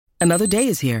Another day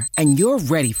is here, and you're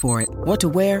ready for it. What to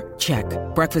wear? Check.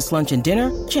 Breakfast, lunch, and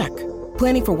dinner? Check.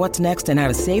 Planning for what's next and how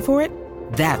to save for it?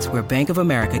 That's where Bank of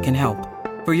America can help.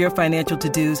 For your financial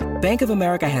to-dos, Bank of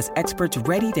America has experts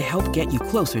ready to help get you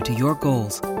closer to your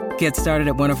goals. Get started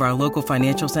at one of our local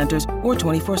financial centers or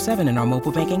 24/7 in our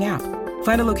mobile banking app.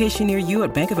 Find a location near you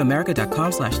at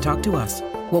bankofamerica.com/talktous.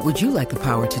 What would you like the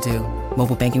power to do?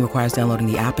 Mobile banking requires downloading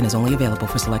the app and is only available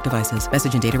for select devices.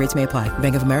 Message and data rates may apply.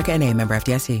 Bank of America N.A., member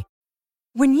FDIC.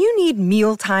 When you need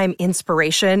mealtime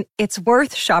inspiration, it's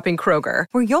worth shopping Kroger,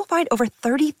 where you'll find over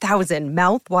 30,000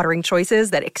 mouth-watering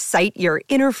choices that excite your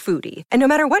inner foodie. And no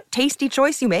matter what tasty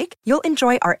choice you make, you'll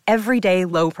enjoy our everyday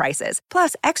low prices,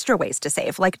 plus extra ways to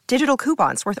save, like digital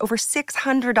coupons worth over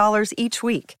 $600 each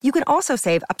week. You can also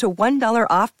save up to $1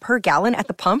 off per gallon at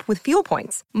the pump with fuel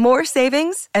points. More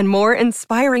savings and more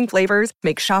inspiring flavors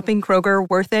make shopping Kroger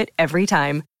worth it every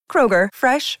time. Kroger,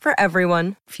 fresh for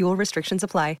everyone. Fuel restrictions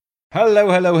apply.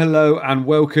 Hello, and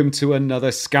welcome to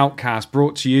another SCOUTCAST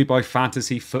brought to you by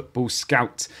Fantasy Football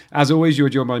Scout. As always, you are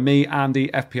joined by me, Andy,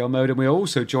 FPL Mode, and we're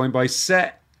also joined by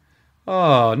Seb.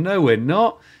 Oh, no, we're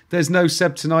not. There's no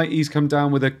Seb tonight. He's come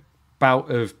down with a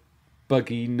bout of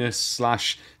bugginess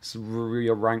 /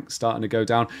 your rank starting to go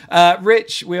down.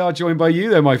 Rich, we are joined by you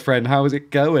though, my friend. How is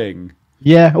it going?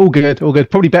 Yeah, all good.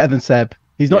 Probably better than Seb.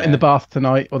 He's not in the bath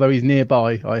tonight, although he's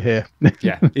nearby, I hear.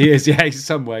 Yeah, he is. Yeah, he's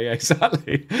somewhere. Yeah,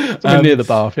 exactly. Somewhere near the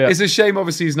bath, yeah. It's a shame,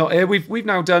 obviously, he's not here. We've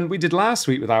now done, we did last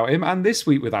week without him and this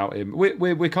week without him.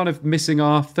 We're kind of missing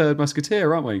our third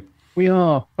musketeer, aren't we? We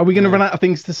are. Are we going to run out of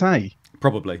things to say?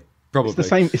 Probably.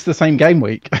 It's the same game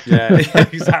week. Yeah,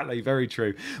 exactly. Very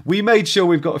true. We made sure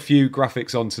we've got a few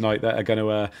graphics on tonight that are going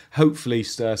to hopefully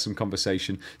stir some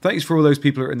conversation. Thanks for all those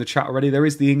people who are in the chat already. There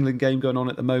is the England game going on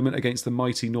at the moment against the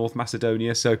mighty North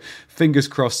Macedonia. So fingers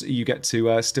crossed you get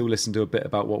to still listen to a bit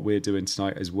about what we're doing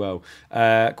tonight as well.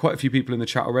 Quite a few people in the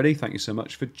chat already. Thank you so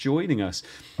much for joining us.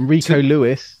 Rico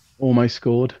Lewis almost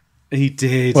scored. He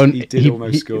did. Well, he did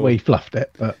almost score. Well, he fluffed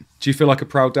it. But... Do you feel like a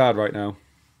proud dad right now?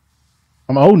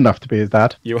 I'm old enough to be his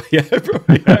dad.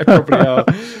 Probably are.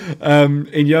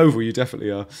 In Yeovil, you definitely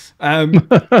are.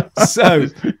 So,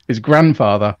 his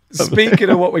grandfather. Speaking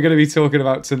of what we're going to be talking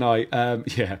about tonight, we're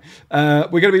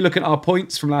going to be looking at our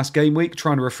points from last game week,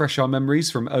 trying to refresh our memories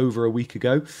from over a week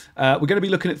ago. We're going to be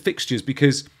looking at fixtures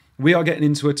because we are getting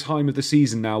into a time of the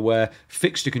season now where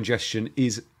fixture congestion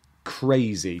is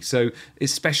crazy. So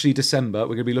especially December,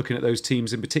 we're going to be looking at those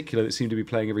teams in particular that seem to be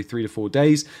playing every 3 to 4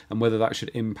 days and whether that should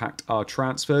impact our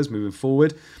transfers moving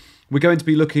forward. We're going to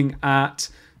be looking at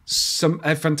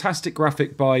a fantastic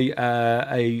graphic by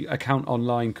a account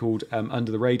online called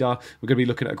Under the Radar. We're going to be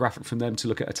looking at a graphic from them to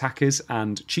look at attackers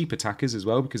and cheap attackers as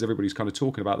well, because everybody's kind of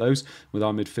talking about those with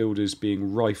our midfielders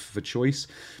being rife for choice.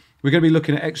 We're going to be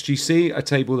looking at XGC, a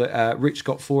table that Rich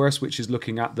got for us, which is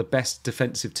looking at the best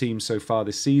defensive teams so far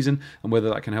this season and whether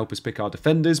that can help us pick our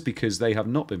defenders, because they have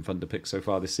not been fun to pick so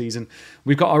far this season.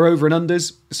 We've got our over and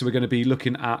unders, so we're going to be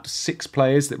looking at 6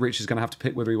 players that Rich is going to have to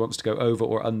pick whether he wants to go over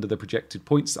or under the projected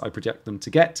points that I project them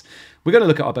to get. We're going to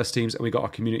look at our best teams, and we've got our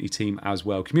community team as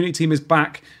well. Community team is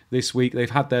back this week. They've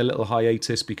had their little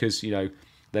hiatus because,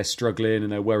 they're struggling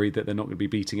and they're worried that they're not going to be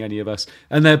beating any of us.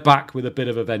 And they're back with a bit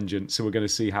of a vengeance. So we're going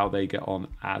to see how they get on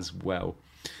as well.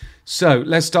 So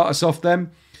let's start us off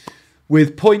then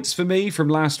with points for me from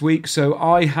last week. So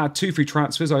I had 2 free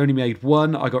transfers. I only made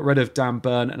 1. I got rid of Dan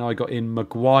Burn and I got in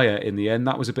Maguire in the end.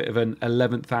 That was a bit of an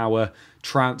 11th hour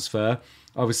transfer.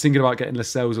 I was thinking about getting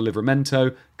Lascelles or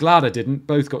Livramento. Glad I didn't.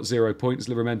 Both got 0 points.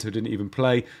 Livramento didn't even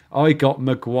play. I got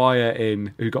Maguire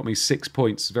in, who got me 6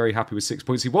 points. Very happy with 6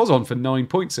 points. He was on for 9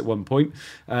 points at one point,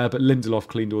 but Lindelof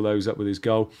cleaned all those up with his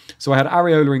goal. So I had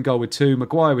Areola in goal with 2,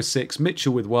 Maguire with 6,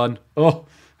 Mitchell with 1. Oh,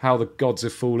 how the gods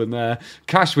have fallen there.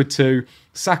 Cash with 2,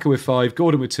 Saka with 5,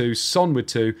 Gordon with 2, Son with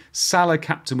 2, Salah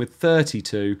captain with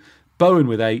 32, Bowen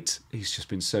with 8. He's just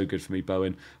been so good for me,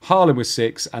 Bowen. Haaland with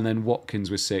 6, and then Watkins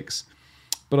with 6.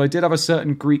 But I did have a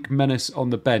certain Greek menace on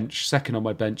the bench, second on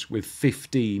my bench with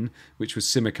 15, which was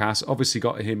Tsimikas. Obviously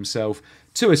got himself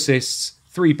 2 assists,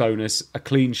 3 bonus, a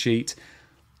clean sheet.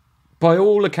 By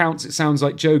all accounts, it sounds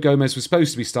like Joe Gomez was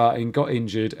supposed to be starting, got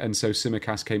injured, and so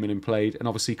Tsimikas came in and played and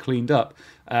obviously cleaned up.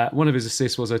 One of his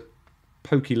assists was a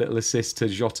pokey little assist to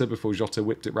Jota before Jota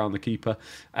whipped it round the keeper.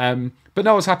 But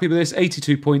no, I was happy with this.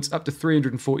 82 points, up to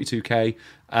 342k.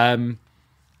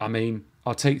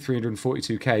 I'll take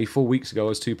 342k. 4 weeks ago, I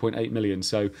was 2.8 million.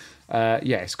 So,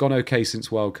 it's gone okay since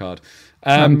wildcard.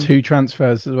 And 2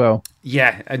 transfers as well.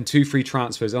 Yeah, and 2 free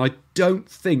transfers. And I don't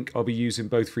think I'll be using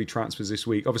both free transfers this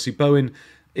week. Obviously, Bowen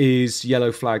is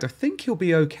yellow flagged. I think he'll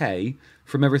be okay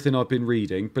from everything I've been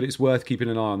reading, but it's worth keeping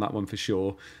an eye on that one for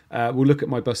sure. We'll look at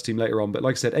my bust team later on, but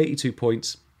like I said, 82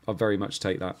 points, I'll very much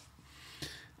take that.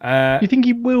 You think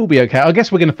he will be okay? I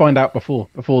guess we're going to find out before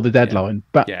the deadline.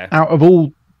 But out of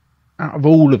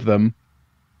all of them,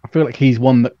 I feel like he's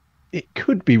one that it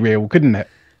could be real, couldn't it?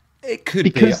 It could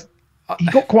because he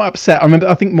got quite upset.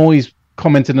 I think Moyes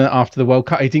commented after the World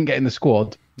Cup, he didn't get in the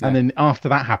squad, and then after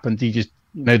that happened, he just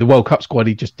the World Cup squad,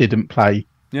 he just didn't play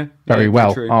very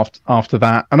well after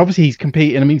that. And obviously he's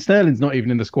competing. I mean, Sterling's not even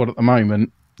in the squad at the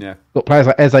moment. Yeah, got players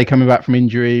like Eze coming back from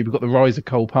injury. We've got the rise of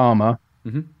Cole Palmer.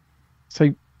 Mm-hmm.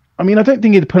 So, I mean, I don't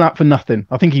think he'd pull out for nothing.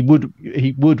 I think he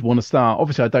would want to start.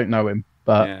 Obviously, I don't know him,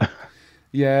 but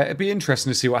yeah, it'd be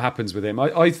interesting to see what happens with him.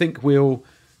 I think we'll,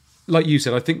 like you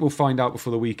said, I think we'll find out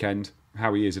before the weekend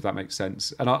how he is, if that makes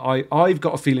sense. And I've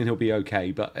got a feeling he'll be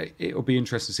okay, but it'll be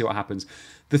interesting to see what happens.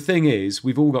 The thing is,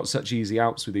 we've all got such easy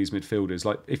outs with these midfielders.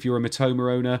 Like, if you're a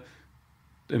Matoma owner,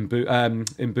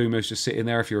 Mbumo's just sitting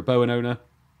there. If you're a Bowen owner,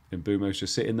 Mbumo's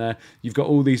just sitting there. You've got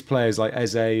all these players like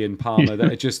Eze and Palmer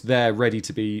that are just there ready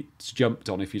to be jumped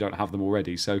on if you don't have them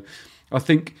already. So I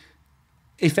think,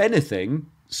 if anything,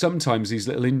 sometimes these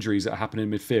little injuries that happen in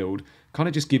midfield kind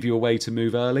of just give you a way to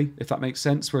move early, if that makes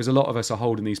sense. Whereas a lot of us are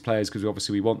holding these players because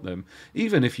obviously we want them.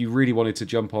 Even if you really wanted to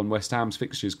jump on West Ham's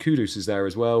fixtures, Kudus is there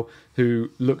as well, who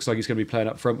looks like he's going to be playing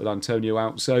up front with Antonio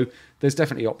out. So there's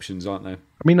definitely options, aren't there?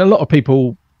 I mean, a lot of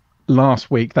people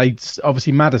last week,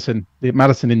 the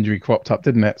Maddison injury cropped up,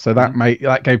 didn't it? So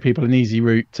that gave people an easy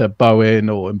route to Bowen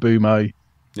or Mbumo.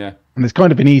 Yeah. And there's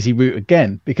kind of an easy route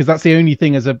again, because that's the only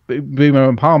thing as a Mbumo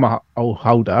and Palmer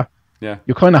holder. Yeah.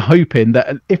 You're kind of hoping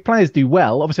that if players do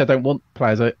well, obviously I don't want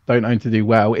players I don't own to do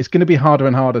well. It's going to be harder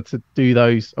and harder to do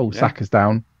those. Saka's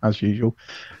down as usual.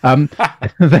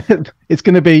 It's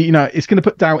going to be, it's going to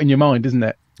put doubt in your mind, isn't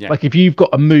it? Yeah. Like if you've got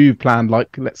a move planned,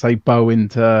 like let's say Bowen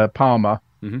to Palmer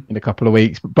in a couple of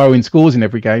weeks, but Bowen scores in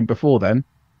every game before then,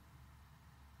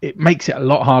 it makes it a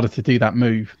lot harder to do that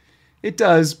move. It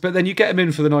does, but then you get them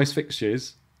in for the nice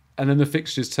fixtures, and then the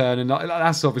fixtures turn, and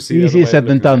that's obviously easier said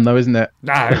than done, though, isn't it?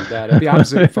 No, it'll be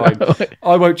absolutely fine.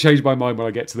 I won't change my mind when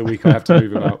I get to the week I have to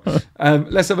move them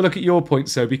out. Let's have a look at your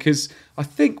points, though, because I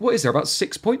think, what is there, about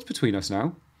 6 points between us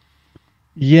now?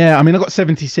 Yeah, I mean, I got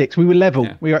 76. We were level.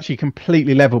 Yeah. We were actually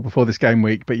completely level before this game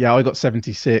week, but yeah, I got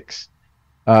 76.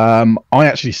 I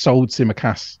actually sold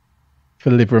SCOUTCAST for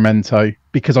Livramento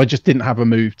because I just didn't have a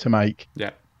move to make.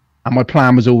 Yeah. And my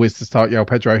plan was always to start João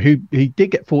Pedro, who he did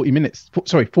get 45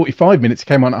 minutes. He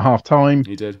came on at half time.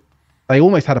 He did. They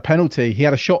almost had a penalty. He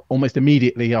had a shot almost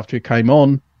immediately after he came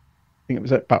on. I think it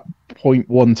was at about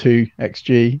 0.12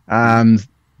 XG. And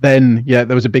then, there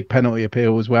was a big penalty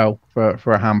appeal as well for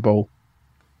a handball.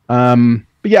 But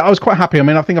yeah, I was quite happy. I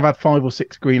mean, I think I've had 5 or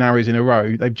 6 green arrows in a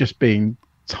row. They've just been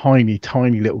tiny,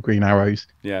 tiny little green arrows.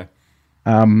 Yeah.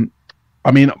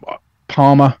 I mean,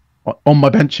 Palmer on my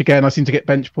bench again. I seem to get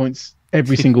bench points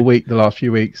every single week the last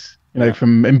few weeks,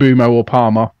 from Mbumo or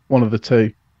Palmer, one of the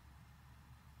two.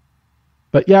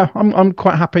 But yeah, I'm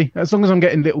quite happy. As long as I'm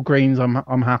getting little greens,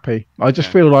 I'm happy. I just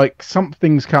feel like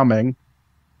something's coming,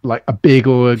 like a big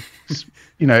a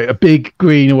big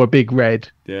green or a big red.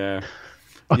 Yeah.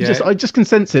 I just can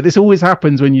sense it. This always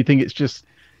happens when you think it's just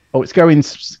it's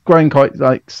growing quite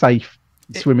like safe,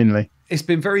 swimmingly. It's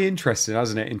been very interesting,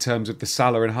 hasn't it, in terms of the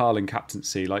Salah and Haaland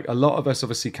captaincy. Like, a lot of us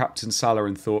obviously captained Salah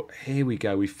and thought, here we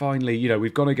go. We finally,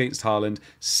 we've gone against Haaland,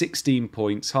 16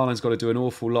 points. Haaland's got to do an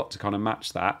awful lot to kind of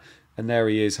match that. And there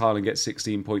he is. Haaland gets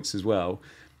 16 points as well.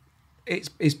 It's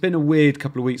been a weird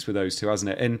couple of weeks with those two,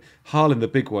 hasn't it? And Haaland, the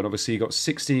big one, obviously, he got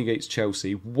 16 against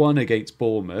Chelsea, 1 against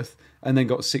Bournemouth, and then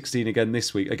got 16 again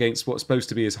this week against what's supposed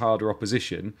to be his harder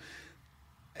opposition.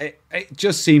 It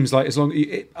just seems like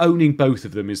owning both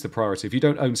of them is the priority. If you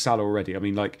don't own Salah already, I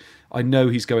mean, I know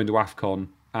he's going to AFCON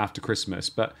after Christmas,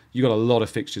 but you got a lot of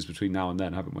fixtures between now and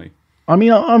then, haven't we? I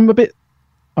mean,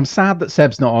 I'm sad that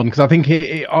Seb's not on, because I think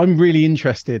I'm really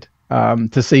interested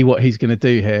to see what he's going to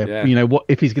do here. Yeah. What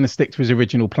if he's going to stick to his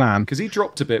original plan? Because he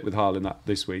dropped a bit with Haaland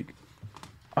this week.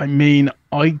 I mean,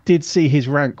 I did see his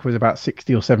rank was about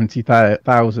 60 or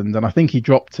 70,000, and I think he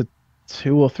dropped to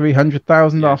 200,000 or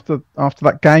 300,000 after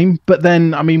that game. But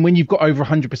then, I mean, when you've got over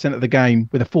 100% of the game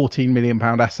with a £14 million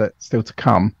asset still to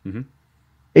come,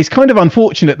 it's kind of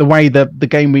unfortunate the way the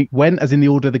game week went, as in the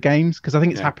order of the games, because I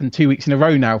think it's happened 2 weeks in a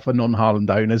row now for non-Haaland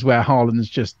owners, where Haaland's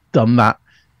just done that.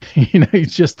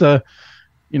 Just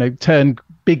turn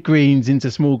big greens into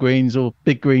small greens, or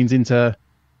big greens into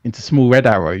small red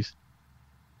arrows.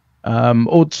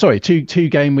 Two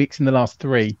game weeks in the last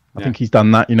 3. I think he's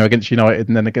done that, against United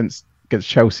and then against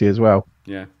Chelsea as well.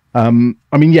 Yeah. I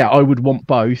mean, yeah, I would want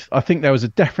both. I think there was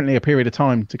definitely a period of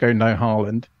time to go no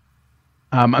Haaland.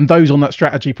 And those on that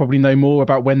strategy probably know more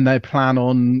about when they plan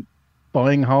on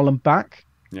buying Haaland back.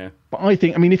 Yeah. But I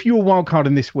think, I mean, if you're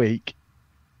wildcarding this week,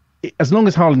 as long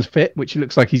as Haaland's fit, which it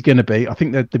looks like he's going to be, I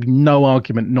think there'd be no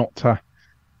argument not to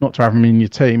have him in your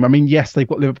team. I mean, yes, they've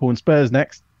got Liverpool and Spurs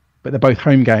next, but they're both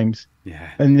home games. Yeah.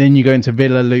 And then you go into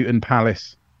Villa, Luton,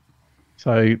 Palace.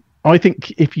 So I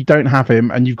think if you don't have him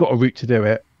and you've got a route to do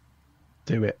it,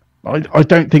 do it. I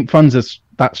don't think funds are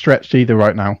that stretched either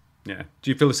right now. Yeah. Do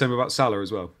you feel the same about Salah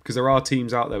as well? Because there are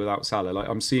teams out there without Salah. Like,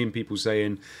 I'm seeing people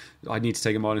saying, I need to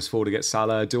take a -4 to get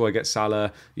Salah. Do I get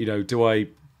Salah? Do I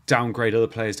downgrade other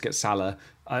players to get Salah?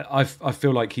 I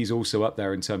feel like he's also up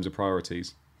there in terms of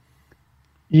priorities.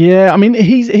 Yeah, I mean,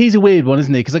 he's a weird one,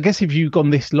 isn't he? Because I guess if you've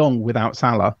gone this long without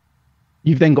Salah,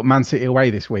 you've then got Man City away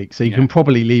this week. So you can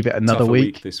probably leave it another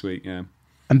week this week, yeah.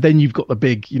 And then you've got the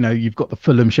big, you've got the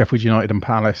Fulham, Sheffield United and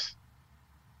Palace.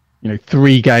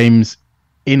 3 games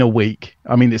in a week.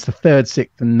 I mean, it's the 3rd,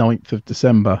 6th and 9th of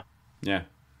December. Yeah.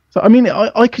 So, I mean,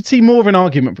 I could see more of an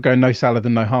argument for going no Salah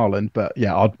than no Haaland, but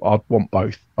yeah, I'd want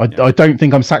both. I don't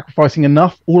think I'm sacrificing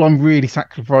enough. All I'm really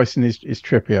sacrificing is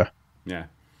Trippier. Yeah.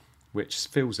 Which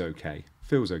feels okay.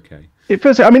 It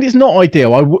feels. I mean, it's not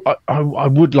ideal. I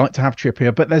would like to have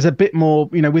Trippier, but there's a bit more.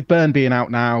 With Burn being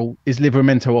out now, is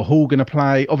Livramento or Hall going to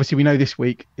play? Obviously, we know this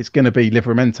week it's going to be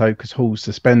Livramento because Hall's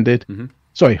suspended. Mm-hmm.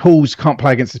 Sorry, Hall's can't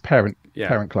play against his parent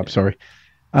club. Yeah. Sorry.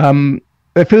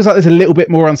 It feels like there's a little bit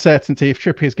more uncertainty if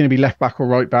Trippier is going to be left back or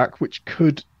right back, which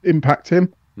could impact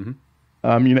him. Mm-hmm.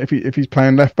 If he's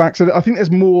playing left back, so I think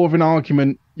there's more of an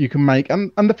argument you can make,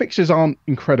 and the fixtures aren't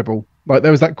incredible. Like,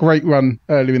 there was that great run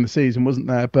earlier in the season, wasn't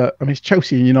there? But I mean, it's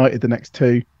Chelsea and United the next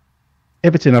 2.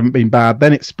 Everton haven't been bad.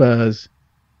 Then it's Spurs.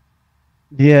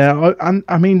 Yeah,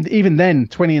 I mean, even then,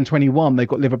 20 and 21, they've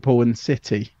got Liverpool and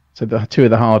City, so the 2 of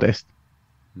the hardest.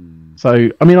 So,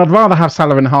 I mean, I'd rather have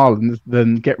Salah and Haaland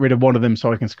than get rid of one of them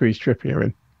so I can squeeze Trippier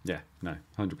in. Yeah, no,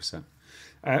 100%.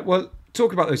 Well,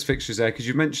 talk about those fixtures there, because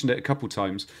you've mentioned it a couple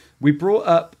times. We brought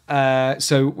up, I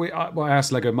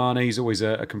asked Lego Mane, he's always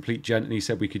a complete gent, and he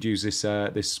said we could use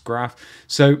this graph.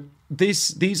 So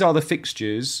these are the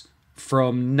fixtures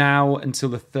from now until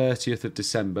the 30th of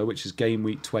December, which is game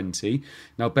week 20.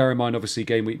 Now, bear in mind, obviously,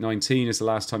 game week 19 is the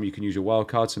last time you can use your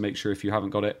wildcard, so make sure if you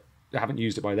haven't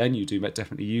used it by then, you do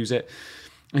definitely use it.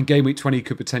 And game week 20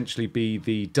 could potentially be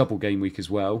the double game week as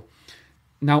well.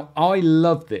 Now, I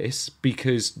love this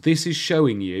because this is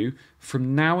showing you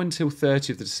from now until 30th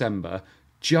of December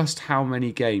just how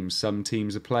many games some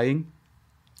teams are playing.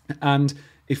 And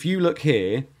if you look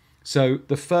here, so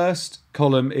the first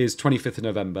column is 25th of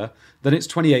November, then it's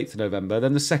 28th of November,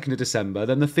 then the 2nd of December,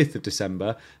 then the 5th of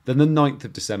December, then the 9th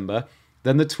of December,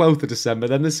 then the 12th of December,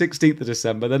 then the 16th of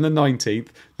December, then the 19th,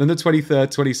 then the 23rd,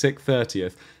 26th,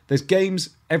 30th. There's games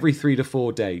every 3 to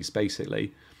 4 days,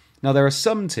 basically. Now, there are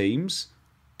some teams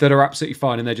that are absolutely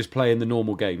fine and they're just playing the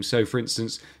normal games. So, for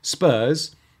instance,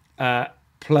 Spurs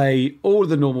play all of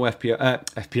the normal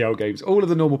FPL games, all of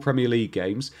the normal Premier League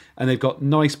games, and they've got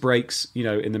nice breaks,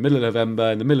 in the middle of November,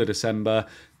 in the middle of December.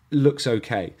 Looks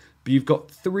okay. But you've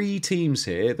got 3 teams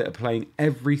here that are playing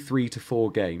every 3 to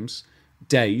 4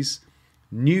 days,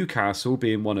 Newcastle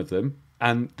being one of them,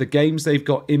 and the games they've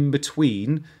got in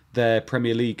between their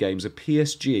Premier League games are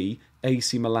PSG,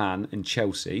 AC Milan and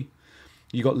Chelsea.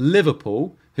 You've got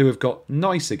Liverpool, who have got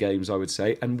nicer games, I would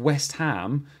say, and West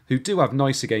Ham, who do have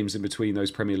nicer games in between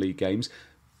those Premier League games,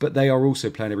 but they are also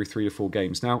playing every 3 to 4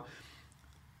 games. Now,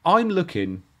 I'm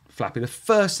looking, Flappy, the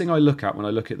first thing I look at when I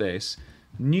look at this,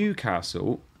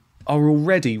 Newcastle are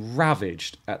already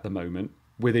ravaged at the moment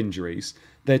with injuries.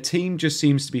 Their team just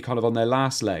seems to be kind of on their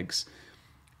last legs.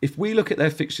 If we look at their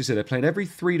fixtures here, they're playing every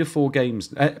 3 to 4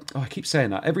 games. I keep saying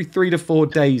that. Every 3 to 4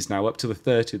 days now up to the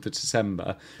 30th of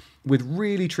December, with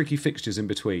really tricky fixtures in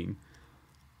between.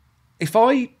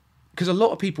 Because a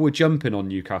lot of people were jumping on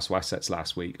Newcastle assets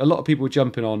last week. A lot of people were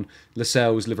jumping on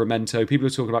Lascelles, Livramento. People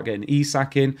are talking about getting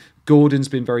Isak in. Gordon's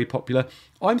been very popular.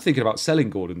 I'm thinking about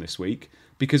selling Gordon this week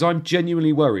because I'm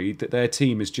genuinely worried that their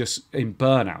team is just in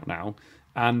burnout now.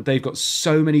 And they've got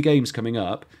so many games coming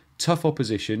up. Tough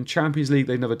opposition. Champions League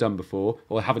they've never done before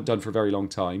or haven't done for a very long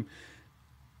time.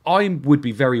 I would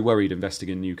be very worried investing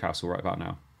in Newcastle right about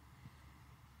now.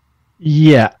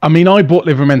 Yeah, I mean, I bought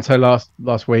Livramento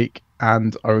last week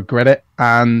and I regret it.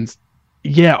 And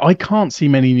yeah, I can't see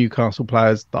many Newcastle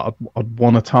players that I'd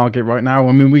want to target right now.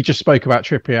 I mean, we just spoke about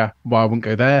Trippier. Well, I wouldn't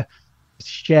go there.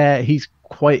 He's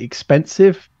quite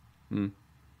expensive.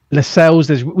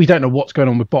 Lascelles, we don't know what's going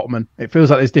on with Botman. It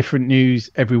feels like there's different news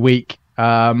every week.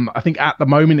 I think at the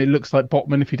moment it looks like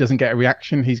Botman, if he doesn't get a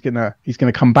reaction, he's gonna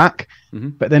come back. Mm-hmm.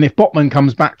 But then if Botman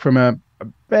comes back from a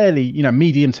fairly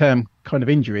medium term kind of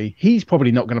injury, he's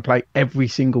probably not going to play every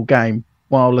single game,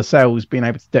 while Lascelles being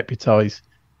able to deputise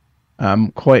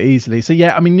quite easily. So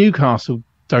yeah, I mean, Newcastle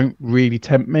don't really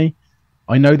tempt me.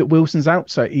 I know that Wilson's out,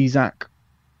 so Isak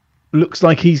looks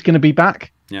like he's going to be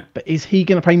back. Yeah. But is he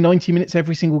going to play 90 minutes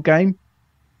every single game?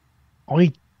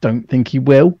 I don't think he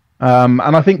will. And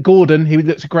I think Gordon, he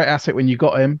looks a great asset when you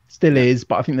got him, still is,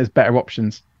 but I think there's better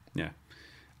options. Yeah.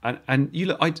 And you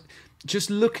look, just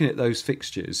looking at those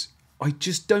fixtures, I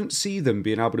just don't see them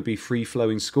being able to be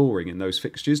free-flowing scoring in those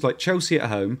fixtures. Like Chelsea at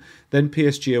home, then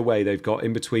PSG away they've got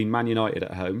in between Man United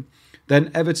at home.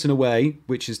 Then Everton away,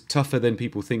 which is tougher than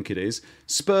people think it is.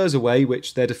 Spurs away,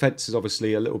 which their defence is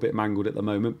obviously a little bit mangled at the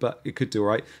moment, but it could do all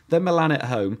right. Then Milan at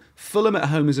home. Fulham at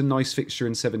home is a nice fixture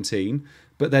in 17.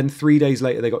 But then 3 days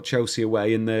later, they got Chelsea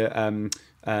away in the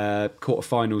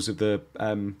quarterfinals of the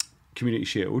Community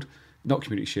Shield. Not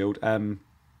Community Shield.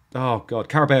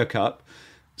 Carabao Cup.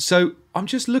 So I'm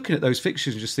just looking at those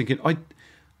fixtures and just thinking,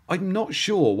 I'm not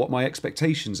sure what my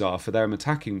expectations are for them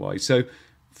attacking wise. So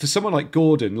for someone like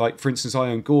Gordon, like for instance, I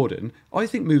own Gordon, I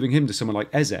think moving him to someone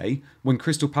like Eze, when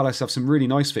Crystal Palace have some really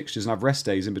nice fixtures and have rest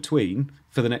days in between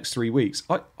for the next 3 weeks,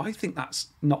 I think that's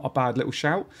not a bad little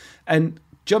shout. And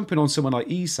jumping on someone like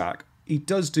Isak, he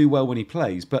does do well when he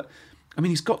plays, but I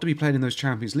mean, he's got to be playing in those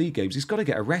Champions League games. He's got to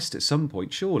get a rest at some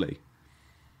point, surely.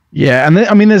 Yeah, and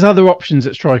I mean, there's other options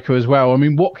at striker as well. I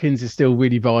mean, Watkins is still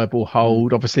really viable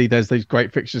hold. Obviously, there's those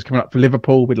great fixtures coming up for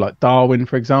Liverpool with like Darwin,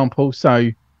 for example.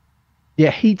 So,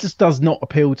 yeah, he just does not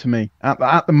appeal to me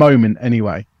at the moment,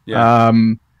 anyway. Yeah.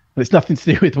 It's nothing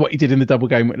to do with what he did in the double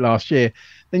game last year.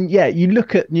 Then, yeah, you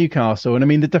look at Newcastle, and I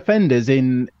mean, the defenders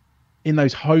in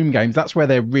those home games, that's where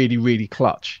they're really, really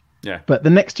clutch. Yeah. But the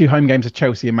next two home games are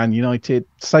Chelsea and Man United.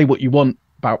 Say what you want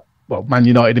about, well, Man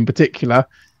United in particular.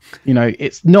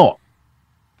 It's not.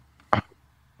 I'm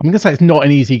going to say it's not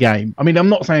an easy game. I mean, I'm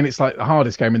not saying it's like the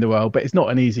hardest game in the world, but it's not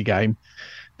an easy game.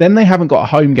 Then they haven't got a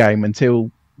home game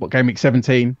until game week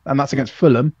 17, and that's against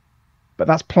Fulham. But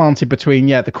that's planted between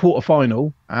the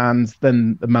quarterfinal and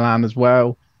then the Milan as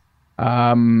well.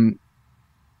 Then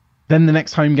the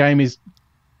next home game is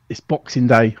Boxing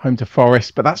Day, home to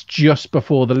Forest, but that's just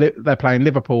before they're playing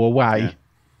Liverpool away.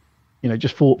 Yeah.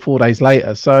 Just four days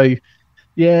later. So.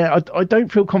 Yeah, I don't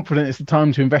feel confident it's the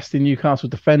time to invest in Newcastle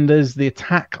defenders. The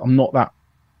attack, I'm not that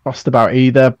fussed about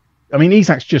either. I mean,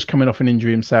 Isak's just coming off an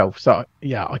injury himself, so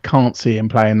yeah, I can't see him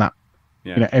playing that,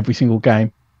 every single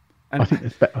game. And I think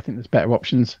there's better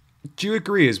options. Do you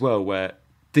agree as well? Where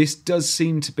this does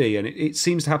seem to be, and it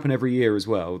seems to happen every year as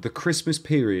well. The Christmas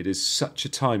period is such a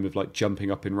time of like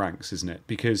jumping up in ranks, isn't it?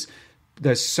 Because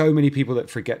there's so many people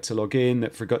that forget to log in,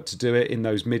 that forgot to do it in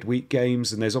those midweek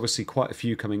games, and there's obviously quite a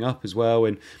few coming up as well.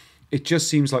 And it just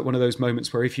seems like one of those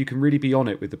moments where if you can really be on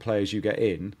it with the players you get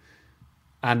in,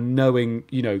 and knowing,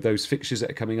 those fixtures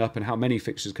that are coming up and how many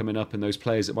fixtures coming up and those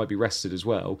players that might be rested as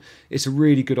well, it's a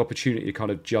really good opportunity to kind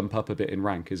of jump up a bit in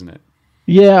rank, isn't it?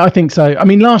 Yeah, I think so. I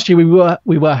mean, last year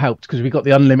we were helped because we got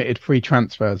the unlimited free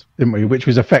transfers, didn't we? Which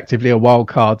was effectively a wild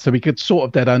card, so we could sort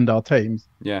of dead end our teams.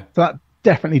 Yeah. So that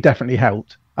definitely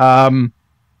helped.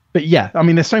 But yeah, I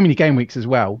mean, there's so many game weeks as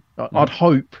well. I'd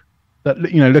hope that,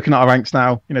 looking at our ranks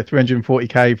now,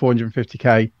 340k,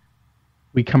 450k,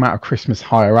 we come out of Christmas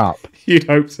higher up. You'd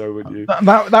hope so, wouldn't you?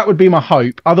 That would be my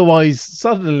hope. Otherwise,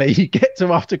 suddenly you get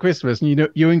to after Christmas and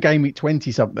you're in game week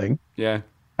 20 something. Yeah.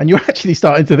 And you're actually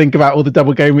starting to think about all the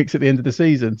double game weeks at the end of the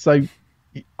season. So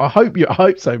I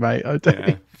hope so, mate.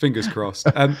 Yeah, fingers crossed.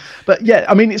 But yeah,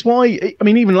 I mean, it's why. I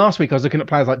mean, even last week I was looking at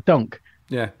players like Dunk.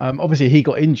 Yeah. Obviously he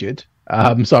got injured,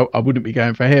 so I wouldn't be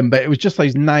going for him. But it was just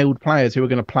those nailed players who were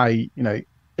going to play,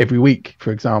 every week,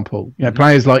 for example.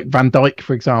 Players like Van Dijk,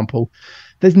 for example.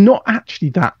 There's not actually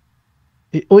that.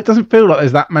 It doesn't feel like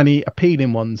there's that many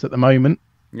appealing ones at the moment.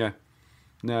 Yeah.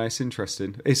 No, it's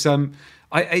interesting. It's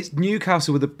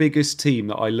Newcastle were the biggest team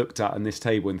that I looked at in this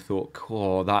table and thought,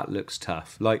 "Oh, that looks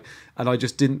tough." And I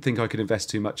just didn't think I could invest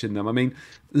too much in them. I mean,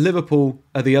 Liverpool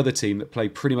are the other team that play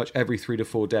pretty much every 3 to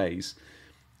 4 days.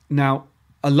 Now,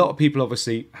 a lot of people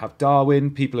obviously have Darwin.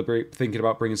 People are thinking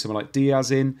about bringing someone like Diaz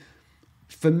in.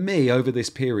 For me, over this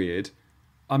period,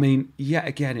 I mean, yet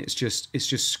again, it's just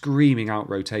screaming out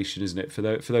rotation, isn't it, for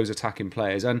those attacking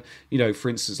players? And for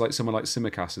instance, like someone like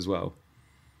Tsimikas as well.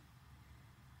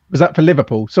 Was that for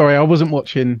Liverpool? Sorry, I wasn't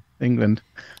watching England.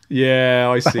 Yeah,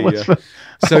 I see.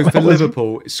 So for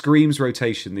Liverpool, it screams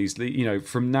rotation. These,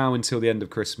 from now until the end of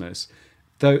Christmas,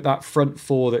 though that front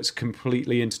four that's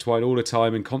completely intertwined all the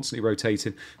time and constantly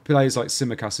rotating, players like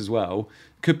SCOUTCAST as well,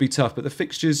 could be tough. But the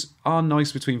fixtures are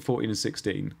nice between 14 and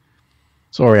 16.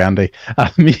 Sorry, Andy.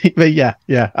 But yeah.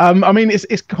 I mean,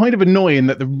 it's kind of annoying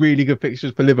that the really good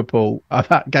fixtures for Liverpool are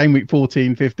that game week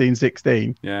 14, 15,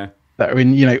 16. Yeah. That are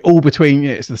in, all between,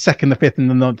 it's the 2nd, the 5th, and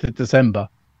the 9th of December.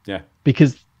 Yeah.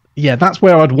 Because, that's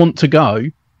where I'd want to go.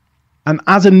 And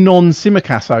as a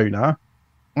non-SCOUTCAST owner,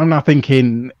 I'm now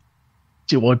thinking,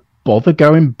 do I bother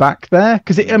going back there?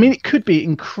 Because, it could be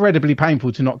incredibly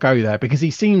painful to not go there because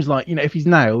he seems like, if he's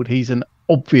nailed, he's an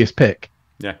obvious pick.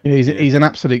 Yeah, he's an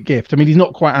absolute gift. I mean, he's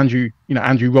not quite Andrew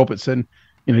Robertson,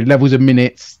 levels of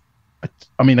minutes.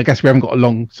 I mean, I guess we haven't got a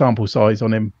long sample size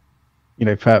on him,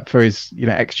 for his,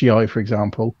 XGI, for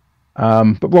example.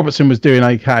 But Robertson was doing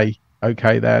okay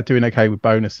there, doing okay with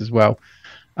bonus as well.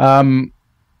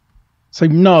 So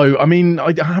no, I mean,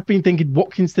 I have been thinking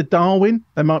Watkins to Darwin.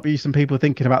 There might be some people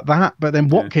thinking about that, but then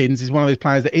Watkins is one of those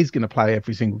players that is going to play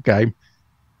every single game.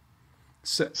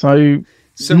 So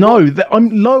no, I'm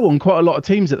low on quite a lot of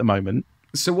teams at the moment.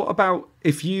 So what about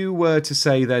if you were to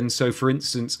say then, so for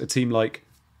instance, a team like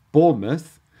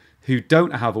Bournemouth, who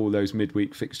don't have all those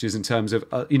midweek fixtures in terms of,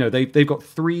 they've got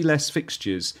 3 less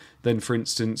fixtures than, for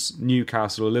instance,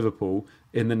 Newcastle or Liverpool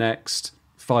in the next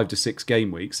 5 to 6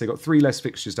 game weeks. They've got 3 less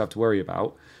fixtures to have to worry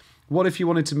about. What if you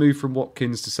wanted to move from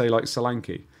Watkins to, say, like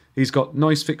Solanke? He's got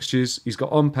nice fixtures. He's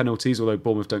got on penalties, although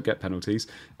Bournemouth don't get penalties.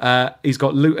 He's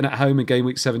got Luton at home in game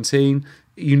week 17.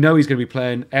 He's going to be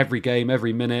playing every game,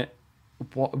 every minute.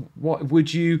 What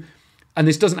would you... And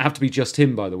this doesn't have to be just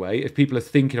him, by the way. If people are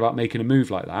thinking about making a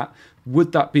move like that,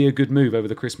 would that be a good move over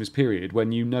the Christmas period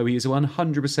when he is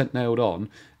 100% nailed on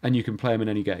and you can play him in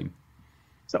any game?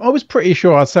 So I was pretty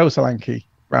sure I'd sell Solanke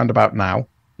round about now.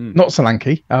 Not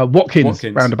Solanke. Watkins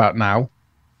round about now.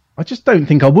 I just don't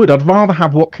think I would. I'd rather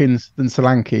have Watkins than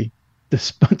Solanke,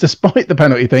 despite the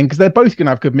penalty thing, because they're both going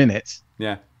to have good minutes.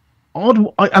 Yeah. And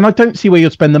I don't see where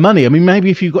you'd spend the money. I mean, maybe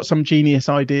if you've got some genius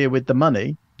idea with the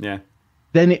money,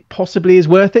 then it possibly is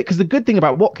worth it. Because the good thing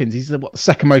about Watkins, he's the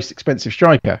second most expensive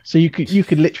striker, so you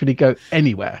could literally go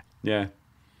anywhere. Yeah.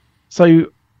 So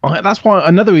that's why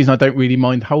another reason I don't really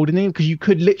mind holding him, because you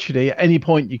could literally at any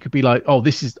point you could be like, oh,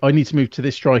 I need to move to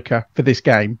this striker for this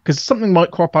game, because something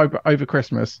might crop over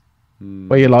Christmas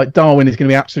where you're like, Darwin is going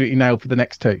to be absolutely nailed for the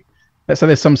next 2. Let's say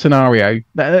there's some scenario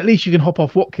that at least you can hop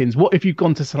off Watkins. What if you've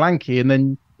gone to Solanke and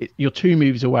then you're 2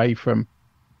 moves away from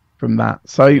that?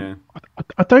 So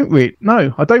I don't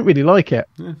really like it.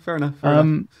 Yeah, fair enough.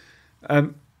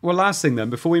 Well, last thing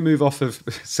then, before we move off of,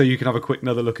 so you can have a quick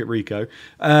another look at Rico.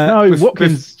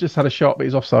 Watkins just had a shot, but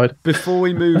he's offside. Before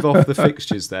we move off the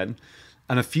fixtures then,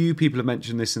 and a few people have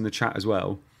mentioned this in the chat as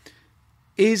well,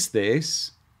 is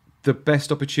this the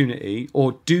best opportunity,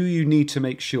 or do you need to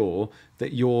make sure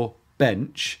that your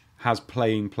bench has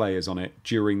playing players on it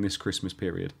during this Christmas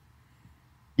period?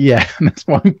 Yeah, and that's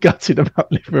why I'm gutted about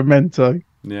Livramento.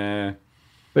 Yeah.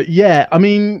 But yeah, I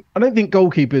mean, I don't think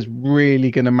goalkeeper's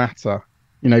really going to matter.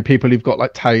 People who've got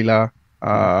like Taylor.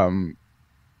 I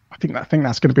think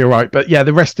that's going to be all right. But yeah,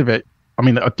 the rest of it, I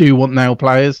mean, I do want nailed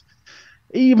players,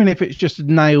 even if it's just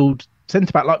nailed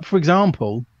centre back. Like for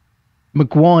example,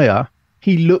 Maguire,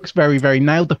 he looks very, very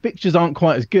nailed. The fixtures aren't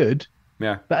quite as good.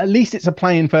 Yeah. But at least it's a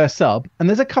playing first sub, and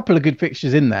there's a couple of good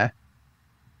fixtures in there,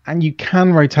 and you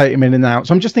can rotate him in and out.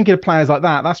 So I'm just thinking of players like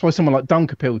that. That's why someone like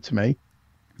Dunk appealed to me.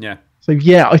 Yeah. So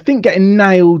yeah, I think getting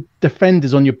nailed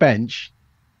defenders on your bench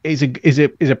is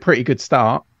a pretty good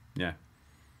start. Yeah.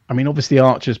 I mean, obviously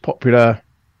Archer's popular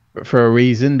for a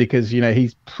reason because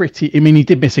he's pretty. I mean, he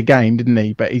did miss a game, didn't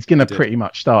he? But he's going to pretty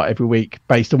much start every week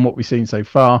based on what we've seen so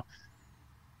far.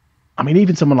 I mean,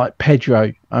 even someone like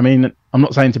Pedro. I mean, I'm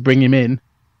not saying to bring him in,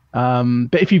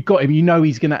 but if you've got him,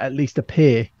 he's going to at least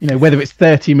appear. Whether it's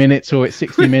 30 minutes or it's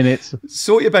 60 minutes.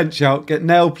 Sort your bench out. Get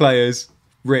nailed players.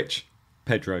 Rich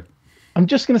Pedro. I'm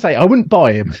just going to say I wouldn't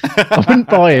buy him.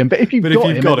 But if you've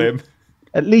got him,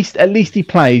 at least he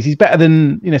plays. He's better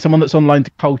than someone that's on loan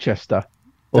to Colchester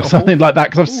or something like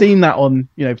that. Because I've seen that on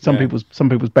some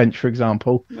people's bench, for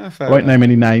example. I won't name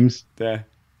any names. Yeah.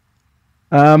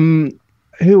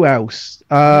 Who else?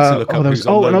 And I was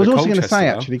also going to say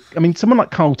actually. I mean, someone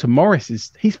like Carlton Morris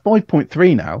he's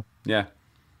 5.3 now. Yeah.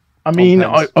 I mean,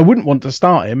 I wouldn't want to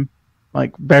start him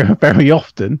like very, very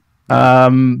often.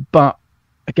 But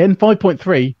again,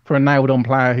 5.3 for a nailed-on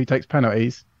player who takes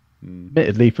penalties,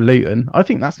 admittedly for Luton. I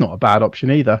think that's not a bad option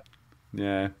either.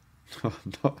 Yeah.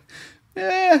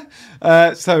 Yeah.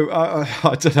 I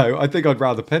don't know. I think I'd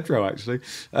rather Pedro actually,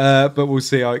 but we'll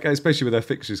see. Especially with their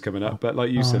fixtures coming up. But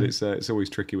like you said, it's always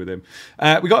tricky with him.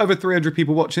 We got over 300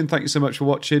 people watching. Thank you so much for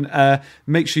watching.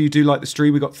 Make sure you do like the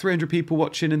stream. We got 300 people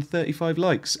watching and 35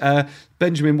 likes.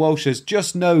 Benjamin Walsh says,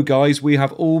 "Just know, guys, we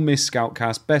have all missed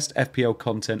Scoutcast. Best FPL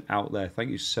content out there.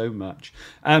 Thank you so much."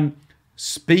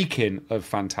 Speaking of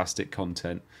fantastic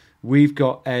content, we've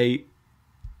got a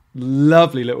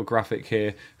lovely little graphic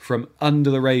here from Under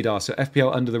the Radar. So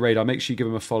FPL Under the Radar, make sure you give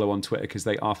them a follow on Twitter because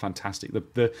they are fantastic.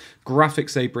 The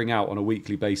graphics they bring out on a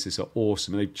weekly basis are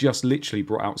awesome, and they've just literally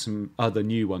brought out some other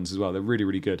new ones as well. They're really,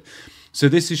 really good. So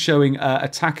this is showing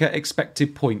attacker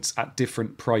expected points at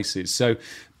different prices. So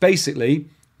basically,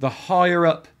 the higher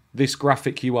up this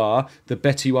graphic you are, the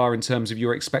better you are in terms of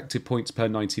your expected points per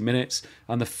 90 minutes,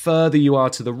 and the further you are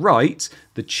to the right,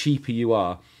 the cheaper you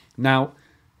are. Now,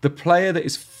 the player that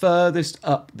is furthest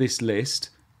up this list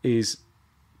is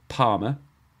Palmer.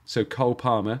 So Cole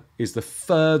Palmer is the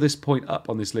furthest point up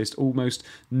on this list, almost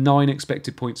 9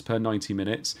 expected points per 90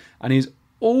 minutes, and is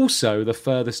also the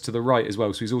furthest to the right as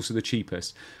well, so he's also the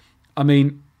cheapest. I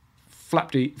mean,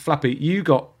 Flappy, you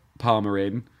got Palmer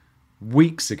in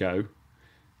weeks ago,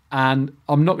 and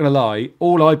I'm not going to lie,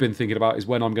 all I've been thinking about is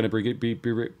when I'm going to be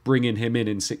bringing him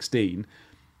in 16,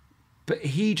 but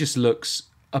he just looks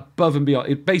above and beyond.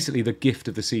 It's basically the gift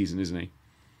of the season, isn't he?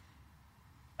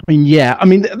 I mean, yeah. I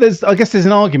mean, I guess there's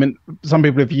an argument some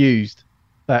people have used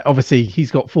that obviously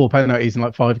he's got 4 penalties in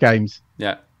like 5 games.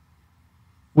 Yeah.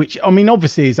 Which, I mean,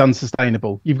 obviously is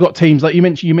unsustainable. You've got teams like you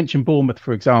mentioned Bournemouth,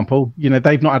 for example. You know,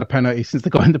 they've not had a penalty since they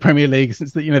got in the Premier League,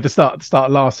 since the start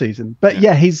of last season. But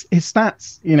yeah, his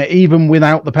stats, you know, even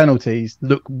without the penalties,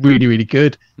 look really, really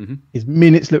good. Mm-hmm. His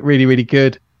minutes look really, really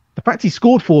good. The fact he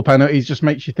scored 4 penalties just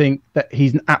makes you think that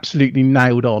he's absolutely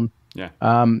nailed on. Yeah.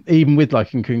 Even with like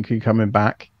Nkunku coming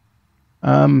back.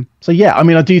 So yeah, I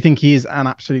mean, I do think he is an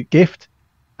absolute gift.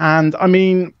 And I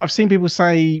mean, I've seen people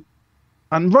say,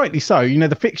 and rightly so, you know,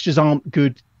 the fixtures aren't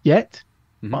good yet.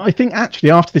 Mm-hmm. But I think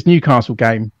actually after this Newcastle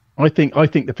game, I think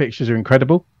the fixtures are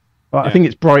incredible. I think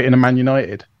it's Brighton and Man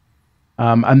United.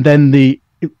 And then the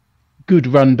good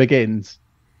run begins.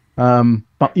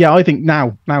 But yeah, I think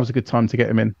now's a good time to get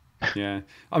him in. Yeah,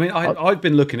 I mean, I've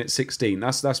been looking at 16.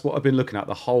 That's what I've been looking at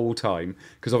the whole time,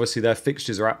 because obviously their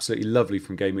fixtures are absolutely lovely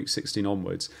from game week 16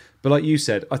 onwards. But like you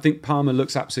said, I think Palmer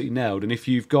looks absolutely nailed. And if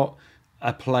you've got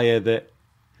a player that,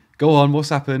 go on, what's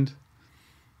happened?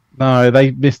 No,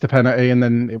 they missed a penalty and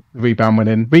then the rebound went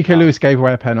in. Rico Lewis gave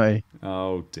away a penalty.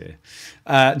 Oh dear,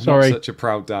 sorry, not such a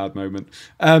proud dad moment.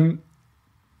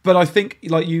 But I think,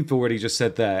 like you've already just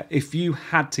said there, if you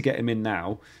had to get him in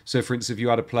now, so for instance, if you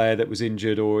had a player that was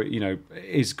injured or, you know,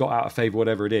 is got out of favour,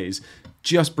 whatever it is,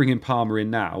 just bringing Palmer in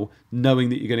now, knowing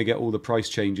that you're going to get all the price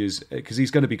changes, because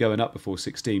he's going to be going up before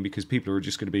 16, because people are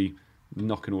just going to be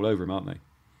knocking all over him, aren't they?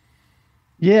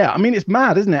 Yeah, I mean, it's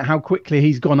mad, isn't it, how quickly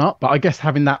he's gone up? But I guess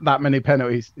having that many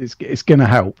penalties is going to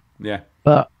help. Yeah.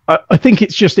 But I think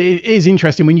it is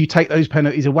interesting when you take those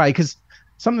penalties away, because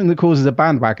something that causes a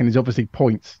bandwagon is obviously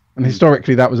points. And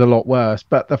historically, that was a lot worse.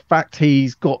 But the fact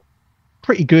he's got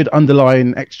pretty good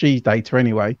underlying XG data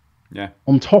anyway. Yeah.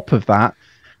 On top of that.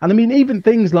 And I mean, even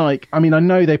things like, I mean, I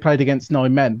know they played against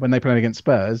 9 men when they played against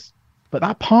Spurs. But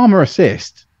that Palmer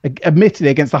assist, admittedly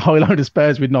against the high line of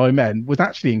Spurs with 9 men, was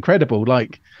actually incredible.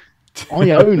 Like, I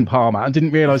own Palmer and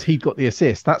didn't realise he'd got the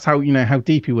assist. That's how, you know, how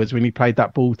deep he was when he played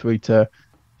that ball through to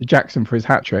Jackson for his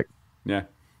hat-trick. Yeah.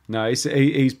 No,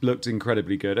 he's looked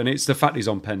incredibly good. And it's the fact he's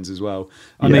on pens as well.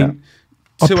 I mean,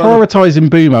 I'm prioritising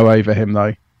Mbumo over him,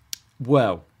 though.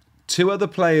 Well, 2 other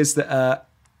players that are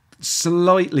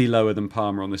slightly lower than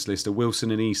Palmer on this list are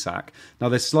Wilson and Isak. Now,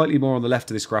 they're slightly more on the left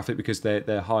of this graphic because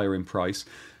they're higher in price.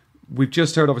 We've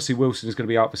just heard, obviously, Wilson is going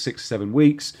to be out for 6 or 7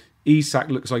 weeks. Isak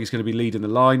looks like he's going to be leading the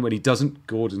line. When he doesn't,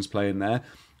 Gordon's playing there.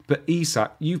 But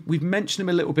Isak, we've mentioned him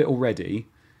a little bit already.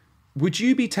 Would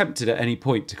you be tempted at any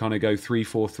point to kind of go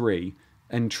 3-4-3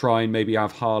 and try and maybe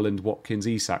have Haaland, Watkins,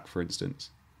 Isak, for instance?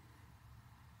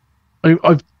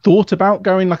 I've thought about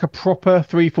going like a proper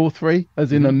 3-4-3,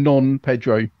 as in a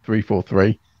non-Pedro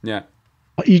 3-4-3. Yeah.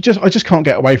 I just can't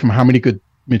get away from how many good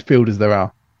midfielders there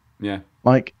are. Yeah.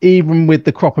 Like, even with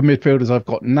the crop of midfielders I've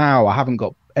got now, I haven't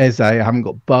got Eze, I haven't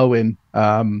got Bowen.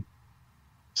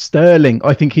 Sterling,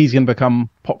 I think he's going to become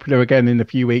popular again in a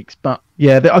few weeks. But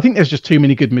yeah, I think there's just too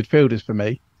many good midfielders for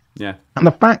me. Yeah. And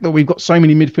the fact that we've got so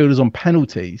many midfielders on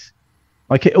penalties,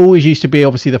 like it always used to be,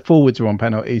 obviously the forwards are on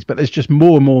penalties, but there's just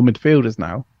more and more midfielders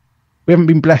now. We haven't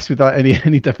been blessed with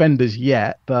any defenders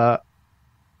yet, but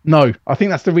no, I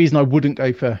think that's the reason I wouldn't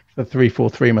go for the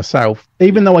 3-4-3 myself.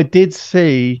 Even though I did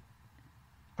see,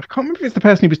 I can't remember if it's the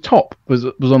person who was top was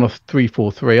on a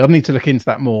 3-4-3. I'd need to look into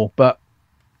that more, but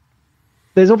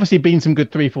there's obviously been some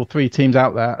good 3-4-3 teams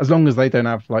out there, as long as they don't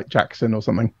have like Jackson or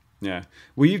something. Yeah.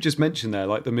 Well, you've just mentioned there,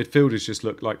 like the midfielders just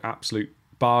look like absolute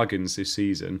bargains this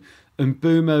season. And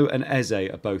Mbumo and Eze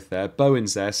are both there.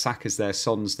 Bowen's there, Saka's there,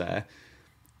 Son's there.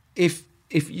 If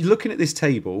you're looking at this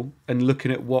table and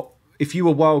looking at if you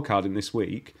were wildcarding this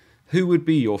week, who would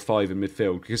be your 5 in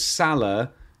midfield? Because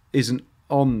Salah isn't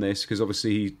on this because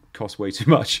obviously he costs way too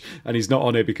much, and he's not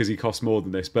on it because he costs more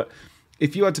than this. But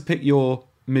if you had to pick your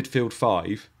midfield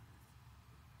 5,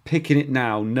 picking it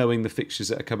now, knowing the fixtures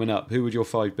that are coming up, who would your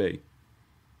 5 be?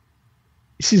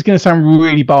 This is going to sound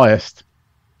really biased.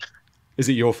 Is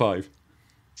it your 5?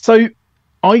 So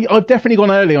I've definitely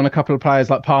gone early on a couple of players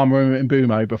like Palmer and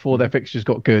Mbumo before their fixtures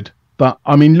got good. But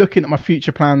I mean, looking at my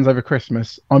future plans over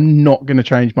Christmas, I'm not going to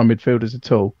change my midfielders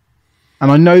at all.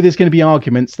 And I know there's going to be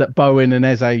arguments that Bowen and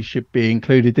Eze should be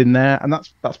included in there, and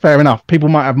that's fair enough. People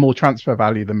might have more transfer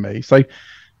value than me, so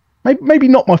maybe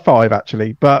not my 5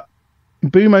 actually, but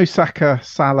Mbumo, Saka,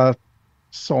 Salah,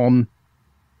 Son.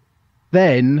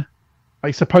 Then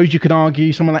I suppose you could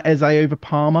argue someone like Eze over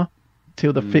Palmer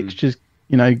till the fixtures,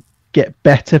 get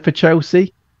better for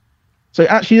Chelsea. So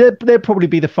actually, they'd probably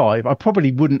be the 5. I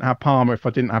probably wouldn't have Palmer if I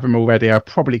didn't have him already. I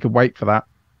probably could wait for that.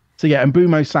 So yeah,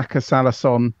 Mbumo, Saka, Salah,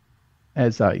 Son,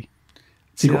 Eze. So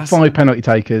you've got 5 penalty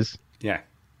takers. Yeah.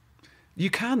 You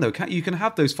can, though. You can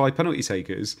have those 5 penalty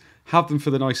takers, have them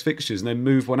for the nice fixtures, and then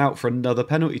move one out for another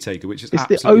penalty taker, which is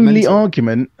absolutely the only mental.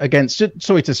 argument against...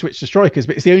 Sorry to switch to strikers,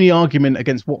 but it's the only argument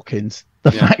against Watkins.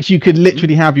 The fact you could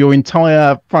literally have your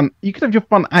entire front... You could have your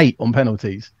front 8 on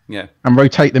penalties. Yeah. And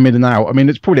rotate them in and out. I mean,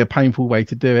 it's probably a painful way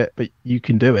to do it, but you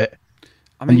can do it.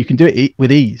 And you can do it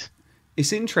with ease.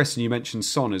 It's interesting you mentioned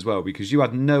Son as well, because you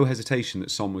had no hesitation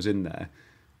that Son was in there.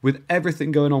 With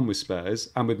everything going on with Spurs,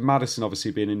 and with Maddison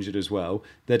obviously being injured as well,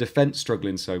 their defence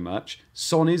struggling so much,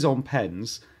 Son is on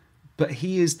pens, but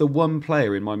he is the one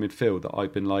player in my midfield that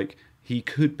I've been like, he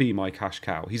could be my cash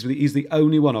cow. He's the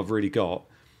only one I've really got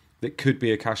that could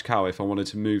be a cash cow if I wanted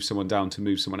to move someone down to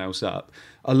move someone else up.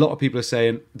 A lot of people are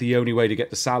saying the only way to get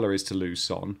the Salah is to lose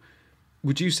Son.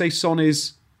 Would you say Son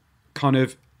is kind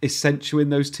of essential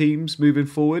in those teams moving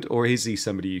forward, or is he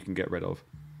somebody you can get rid of?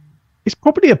 It's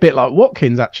probably a bit like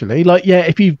Watkins, actually. Like, yeah,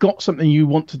 if you've got something you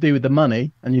want to do with the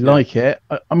money and you like it,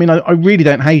 I mean, I really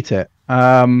don't hate it.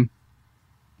 I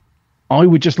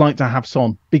would just like to have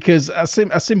Son because as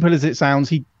simple as it sounds,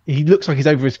 he looks like he's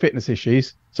over his fitness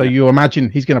issues. So you imagine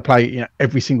he's going to play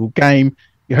every single game.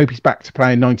 You hope he's back to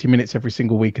playing 90 minutes every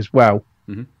single week as well.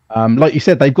 Mm-hmm. Like you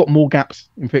said, they've got more gaps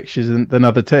in fixtures than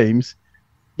other teams.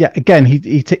 Yeah, again,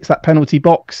 he ticks that penalty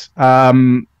box.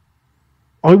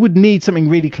 I would need something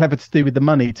really clever to do with the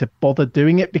money to bother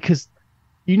doing it because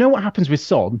you know what happens with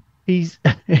Son? He's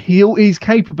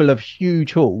capable of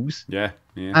huge hauls. Yeah.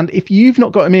 And if you've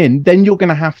not got him in, then you're going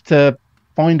to have to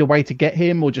find a way to get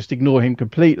him or just ignore him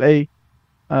completely.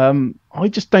 I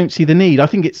just don't see the need. I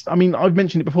think I've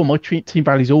mentioned it before. My team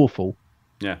value is awful.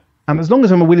 Yeah. And as long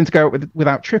as I'm willing to go out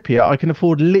without Trippier, I can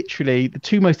afford literally the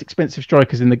 2 most expensive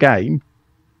strikers in the game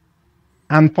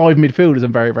and 5 midfielders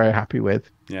I'm very, very happy with.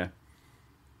 Yeah.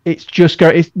 It's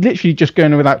literally just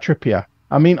going without Trippier.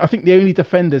 I mean, I think the only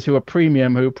defenders who are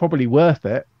premium who are probably worth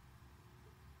it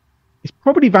is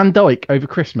probably Van Dijk over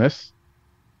Christmas.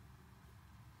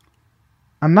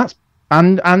 And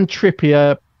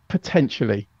Trippier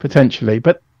potentially.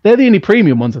 But they're the only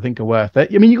premium ones I think are worth it.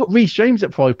 I mean, you've got Reece James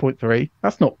at 5.3.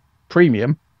 That's not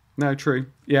premium. No, true.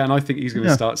 Yeah, and I think he's going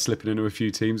to start slipping into a few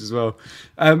teams as well.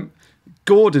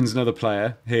 Gordon's another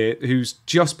player here who's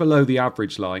just below the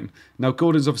average line. Now,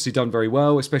 Gordon's obviously done very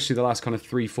well, especially the last kind of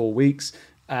 3-4 weeks.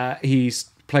 He's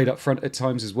played up front at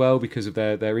times as well because of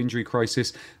their injury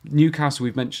crisis. Newcastle,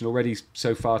 we've mentioned already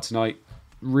so far tonight,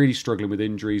 really struggling with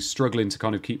injuries, struggling to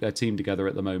kind of keep their team together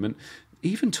at the moment.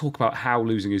 Even talk about Howe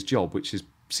losing his job, which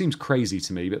seems crazy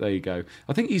to me, but there you go.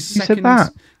 I think he's second. I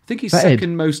think he's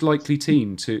second most likely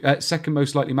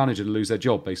manager to lose their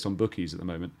job based on bookies at the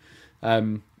moment.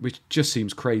 Which just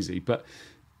seems crazy. But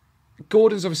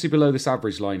Gordon's obviously below this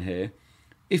average line here.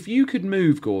 If you could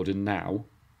move Gordon now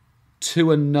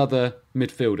to another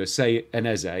midfielder, say an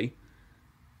Eze,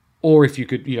 or if you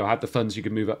could, have the funds, you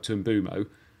could move up to Mbumo,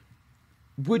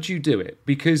 would you do it?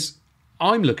 Because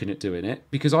I'm looking at doing it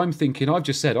because I'm thinking, I've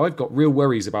just said, I've got real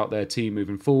worries about their team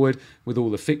moving forward with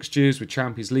all the fixtures, with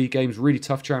Champions League games, really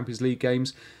tough Champions League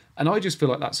games. And I just feel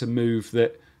like that's a move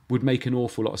that would make an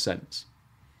awful lot of sense.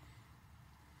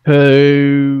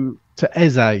 To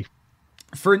Eze.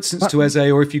 For instance, to Eze,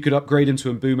 or if you could upgrade him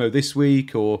to Mbumo this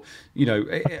week, or,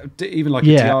 even like a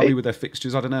Diari with their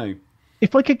fixtures, I don't know.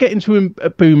 if I could get into a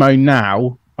Bumo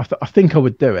now, I think I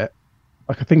would do it.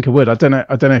 Like, I think I would. I don't know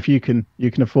if you can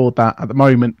afford that at the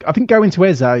moment. I think going to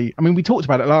Eze. I mean, we talked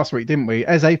about it last week, didn't we?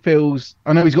 Eze feels.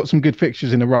 I know he's got some good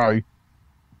fixtures in a row.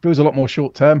 Feels a lot more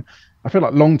short term. I feel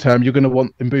like long term you're going to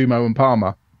want Mbumo and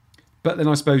Palmer. But then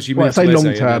I suppose you. Well, I say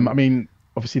long term. I mean,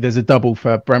 obviously there's a double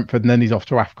for Brentford, and then he's off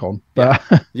to AFCON. But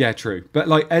yeah, true. But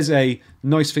like Eze,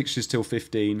 nice fixtures till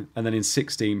 15, and then in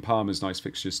 16, Palmer's nice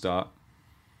fixtures start.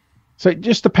 So it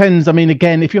just depends. I mean,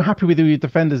 again, if you're happy with all your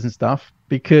defenders and stuff,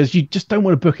 because you just don't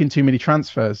want to book in too many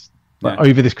transfers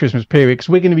over this Christmas period, because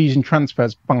we're going to be using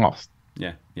transfers fast.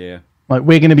 Yeah. Like,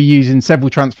 we're going to be using several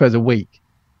transfers a week,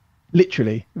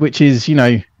 literally, which is,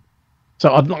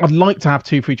 so I'd like to have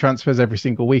 2 free transfers every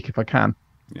single week if I can.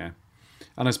 Yeah.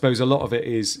 And I suppose a lot of it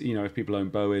is, if people own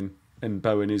Bowen, and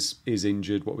Bowen is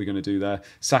injured, what are we going to do there?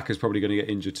 Saka's probably going to get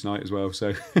injured tonight as well,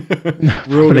 so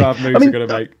we're all going to have moves we're going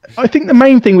to make. I think the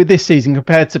main thing with this season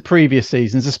compared to previous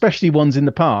seasons, especially ones in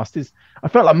the past, is I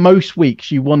felt like most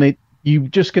weeks you're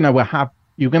just going to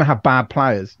have bad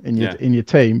players in your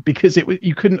team because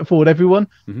you couldn't afford everyone.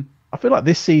 Mm-hmm. I feel like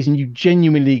this season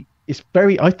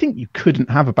I think you couldn't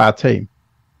have a bad team.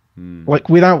 Like,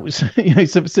 without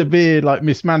some severe like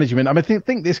mismanagement. I mean, I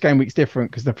think this game week's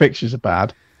different because the fixtures are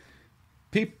bad.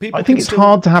 I think it's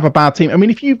hard to have a bad team. I mean,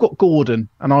 if you've got Gordon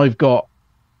and I've got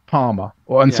Palmer,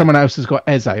 and someone else has got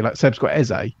Eze, like Seb's got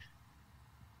Eze,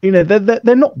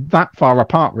 they're not that far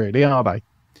apart, really, are they?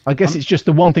 I guess it's just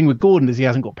the one thing with Gordon is he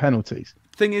hasn't got penalties.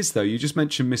 Thing is, though, you just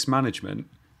mentioned mismanagement.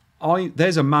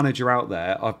 There's a manager out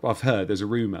there, I've heard, there's a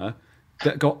rumour,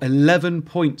 that got 11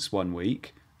 points one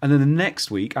week, and then the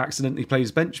next week accidentally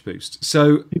plays bench boost.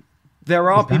 So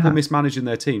there are people mismanaging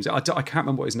their teams. I can't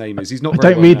remember what his name is. He's not.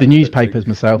 I don't read the newspapers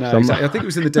myself. No, exactly. I think it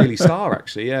was in the Daily Star,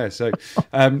 actually. Yeah. So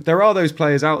there are those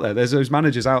players out there. There's those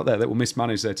managers out there that will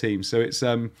mismanage their teams. So it's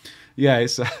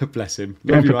it's bless him.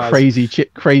 Love you,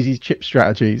 crazy chip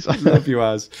strategies. Love you,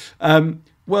 as.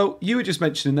 Well, you were just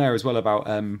mentioning there as well about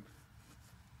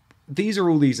these are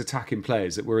all these attacking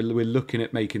players that we're looking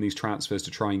at making these transfers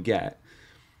to try and get,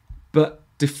 but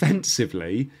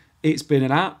defensively, it's been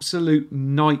an absolute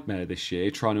nightmare this year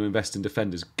trying to invest in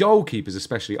defenders. Goalkeepers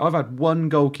especially. I've had one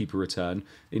goalkeeper return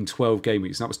in 12 game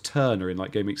weeks, and that was Turner in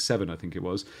like game week 7, I think it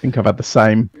was. I think I've had the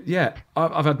same. Yeah,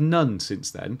 I've had none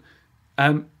since then.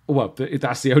 Well,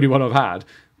 that's the only one I've had.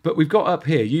 But we've got up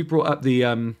here, you brought up the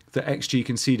XG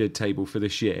conceded table for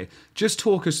this year. Just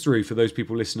talk us through, for those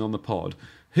people listening on the pod,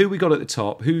 who we got at the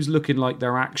top, who's looking like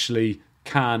they're actually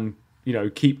can,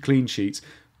 keep clean sheets.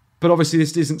 But obviously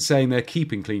this isn't saying they're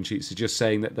keeping clean sheets, it's just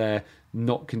saying that they're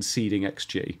not conceding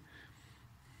XG.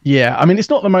 Yeah, I mean, it's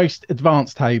not the most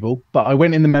advanced table, but I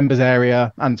went in the members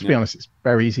area, and to be honest, it's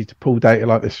very easy to pull data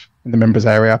like this in the members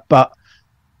area. But,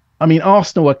 I mean,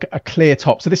 Arsenal are a clear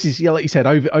top. So this is, like you said,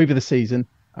 over the season,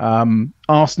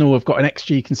 Arsenal have got an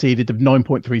XG conceded of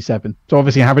 9.37. So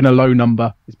obviously having a low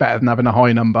number is better than having a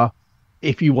high number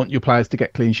if you want your players to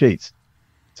get clean sheets.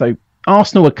 So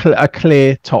Arsenal are a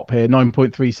clear top here,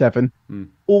 9.37.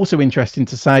 Also interesting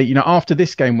to say, after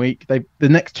this game week, the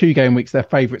next 2 game weeks, they're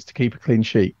favourites to keep a clean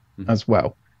sheet as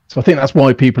well. So I think that's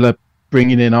why people are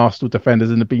bringing in Arsenal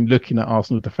defenders and have been looking at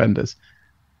Arsenal defenders.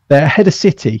 They're ahead of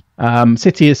City.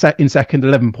 City is in second,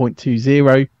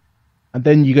 11.20. And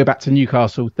then you go back to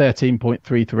Newcastle,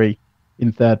 13.33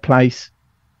 in third place.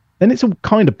 Then it's all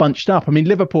kind of bunched up. I mean,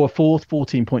 Liverpool are fourth,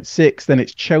 14.6. Then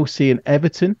it's Chelsea and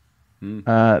Everton.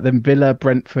 Then Villa,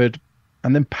 Brentford,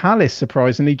 and then Palace,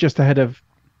 surprisingly, just ahead of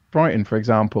Brighton, for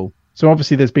example. So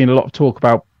obviously there's been a lot of talk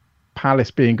about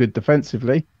Palace being good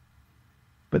defensively,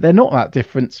 but they're not that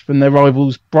different from their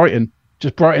rivals Brighton.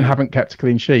 Just Brighton haven't kept a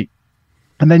clean sheet.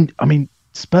 And then, I mean,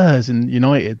 Spurs and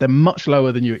United, they're much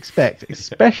lower than you expect,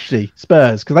 especially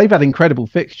Spurs, because they've had incredible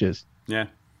fixtures. Yeah.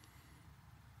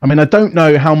 I mean, I don't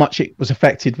know how much it was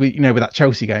affected with that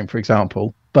Chelsea game, for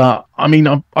example, but I mean,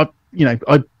 I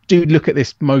do look at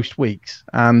this most weeks,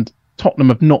 and Tottenham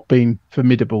have not been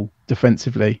formidable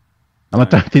defensively, and I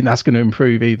don't think that's going to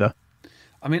improve either.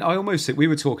 I mean, I almost think we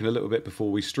were talking a little bit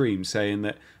before we streamed, saying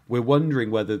that we're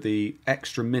wondering whether the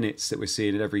extra minutes that we're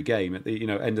seeing in every game at the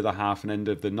end of the half and end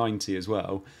of the 90 as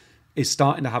well is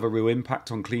starting to have a real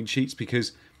impact on clean sheets,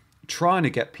 because trying to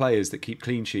get players that keep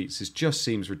clean sheets just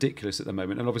seems ridiculous at the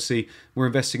moment. And obviously we're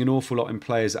investing an awful lot in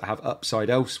players that have upside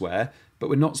elsewhere, but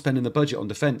we're not spending the budget on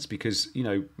defence because,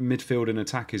 midfield and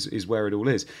attack is where it all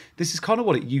is. This is kind of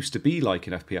what it used to be like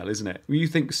in FPL, isn't it? You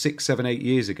think 6, 7, 8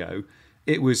 years ago,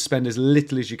 it was spend as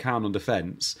little as you can on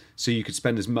defence so you could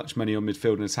spend as much money on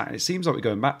midfield and attack. It seems like we're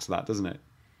going back to that, doesn't it?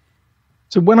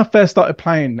 So when I first started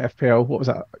playing FPL, what was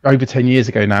that? Over 10 years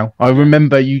ago now. I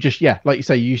remember you just, like you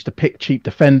say, you used to pick cheap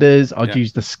defenders. I'd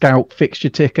use the scout fixture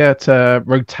ticker to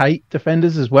rotate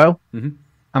defenders as well. Mm-hmm.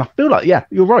 And I feel like,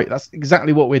 you're right. That's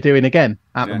exactly what we're doing again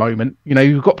at the moment. You know,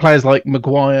 you've got players like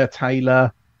Maguire,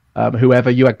 Taylor,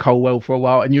 whoever. You had Colwell for a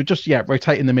while, and you're just,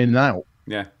 rotating them in and out.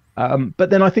 Yeah. But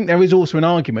then I think there is also an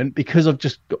argument because of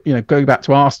just, go back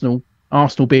to Arsenal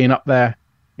being up there,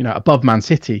 above Man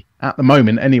City at the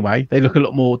moment anyway. They look a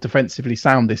lot more defensively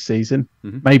sound this season.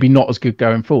 Mm-hmm. Maybe not as good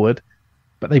going forward,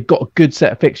 but they've got a good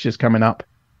set of fixtures coming up.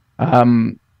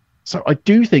 So I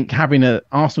do think having an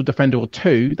Arsenal defender or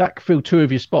two, that could fill two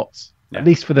of your spots, at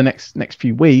least for the next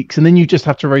few weeks. And then you just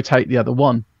have to rotate the other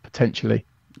one, potentially.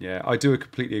 Yeah, I do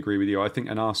completely agree with you. I think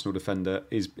an Arsenal defender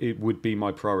would be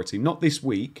my priority. Not this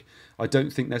week. I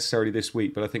don't think necessarily this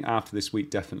week, but I think after this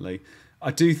week, definitely. I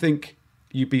do think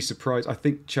you'd be surprised. I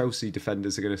think Chelsea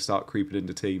defenders are going to start creeping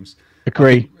into teams.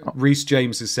 Agree. Reece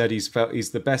James has said he's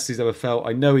the best he's ever felt.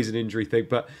 I know he's an injury thing,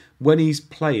 but when he's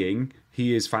playing,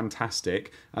 he is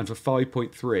fantastic. And for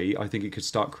 5.3, I think he could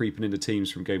start creeping into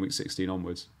teams from game week 16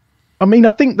 onwards. I mean,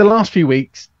 I think the last few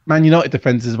weeks, Man United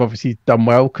defenders have obviously done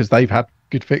well because they've had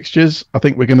good fixtures. I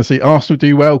think we're going to see Arsenal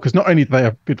do well because not only do they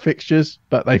have good fixtures,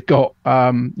 but they've got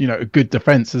a good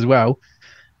defence as well.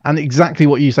 And exactly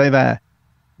what you say there.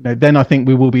 Then I think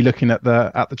we will be looking at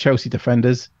the Chelsea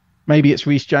defenders. Maybe it's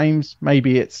Reece James,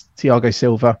 maybe it's Thiago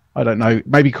Silva. I don't know.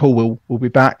 Maybe Colwell will be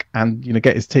back and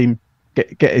get his team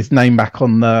get his name back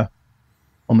on the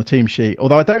team sheet.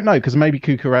 Although I don't know because maybe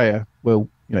Cucurella will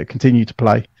continue to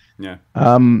play. Yeah.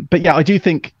 But I do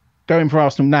think going for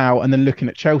Arsenal now and then looking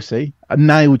at Chelsea, a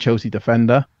nailed Chelsea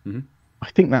defender. Mm-hmm.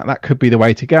 I think that could be the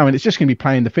way to go, and it's just going to be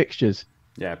playing the fixtures.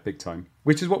 Yeah, big time.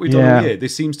 Which is what we've done all year.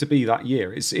 This seems to be that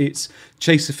year. It's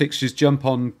chase the fixtures, jump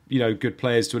on good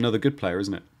players to another good player,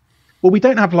 isn't it? Well, we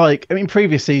don't have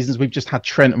previous seasons we've just had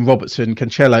Trent and Robertson,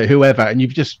 Cancelo, whoever, and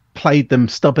you've just played them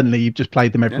stubbornly. You've just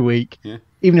played them every week. Yeah.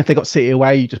 Even if they got City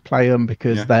away, you just play them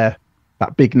because they're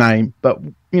that big name. But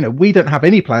we don't have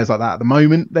any players like that at the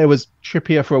moment. There was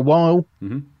Trippier for a while.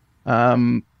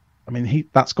 Mm-hmm.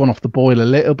 That's gone off the boil a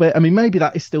little bit. I mean, maybe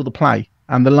that is still the play.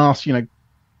 And the last, he did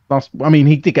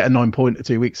get a 9-pointer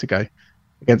 2 weeks ago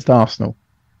against Arsenal.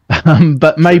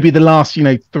 But maybe the last,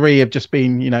 3 have just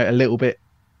been, a little bit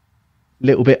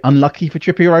unlucky for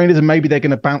Trippier owners, and maybe they're going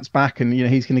to bounce back and,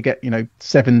 he's going to get,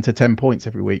 7 to 10 points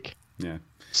every week. Yeah.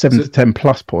 7 to 10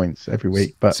 plus points every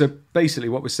week. But so basically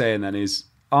what we're saying then is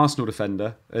Arsenal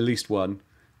defender, at least one,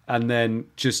 and then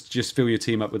just fill your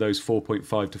team up with those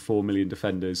 4.5 to 4 million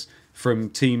defenders from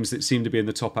teams that seem to be in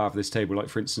the top half of this table. Like,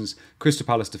 for instance, Crystal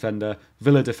Palace defender,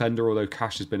 Villa defender, although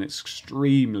cash has been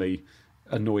extremely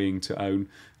annoying to own,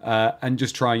 and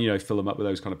just try and, fill them up with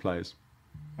those kind of players.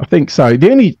 I think so.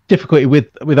 The only difficulty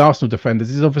with Arsenal defenders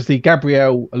is obviously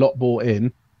Gabriel a lot bought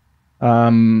in,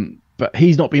 but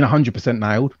he's not been 100%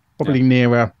 nailed, probably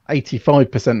nearer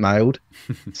 85% nailed.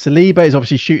 Saliba is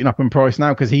obviously shooting up in price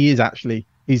now because he's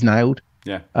nailed.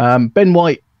 Yeah. Ben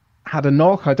White had a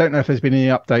knock. I don't know if there's been any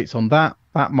updates on that.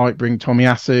 That might bring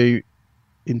Tomiyasu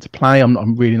into play.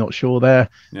 I'm really not sure there.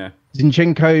 Yeah.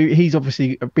 Zinchenko, he's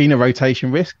obviously been a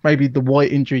rotation risk. Maybe the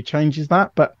White injury changes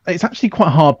that, but it's actually quite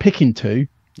hard picking two.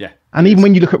 Yeah. And even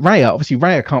when you look at Raya, obviously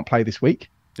Raya can't play this week.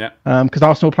 Yeah. Because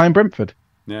Arsenal are playing Brentford.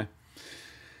 Yeah.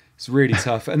 It's really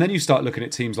tough. And then you start looking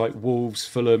at teams like Wolves,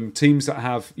 Fulham, teams that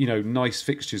have, nice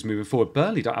fixtures moving forward.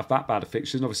 Burnley don't have that bad of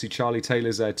fixtures. And obviously, Charlie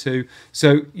Taylor's there too.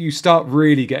 So you start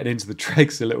really getting into the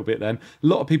dregs a little bit then. A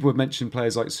lot of people have mentioned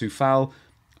players like Soufal.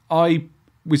 I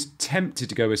was tempted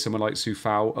to go with someone like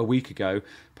Soufal a week ago,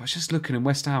 but I was just looking in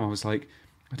West Ham. I was like,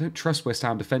 I don't trust West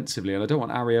Ham defensively, and I don't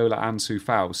want Areola and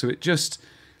Soufal. So it just,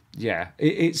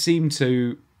 it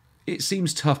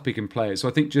seems tough picking players. So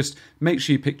I think just make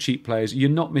sure you pick cheap players. You're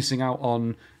not missing out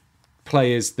on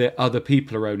players that other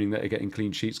people are owning that are getting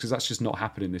clean sheets, because that's just not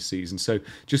happening this season. So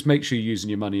just make sure you're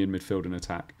using your money in midfield and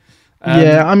attack.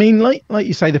 Like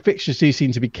you say, the fixtures do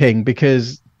seem to be king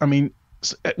because,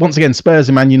 once again, Spurs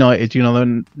and Man United,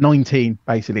 they're 19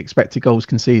 basically expected goals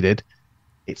conceded.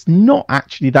 It's not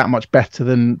actually that much better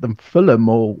than Fulham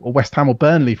or West Ham or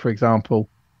Burnley, for example.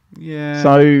 Yeah.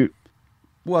 So...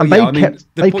 Well, and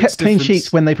they've kept clean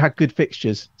sheets when they've had good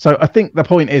fixtures. So I think the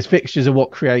point is fixtures are what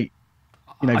create.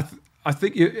 I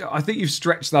think you've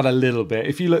stretched that a little bit.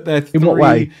 If you look, in what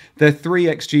way? They're 3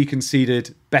 XG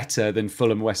conceded better than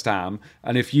Fulham, West Ham,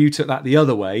 and if you took that the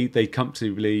other way, they'd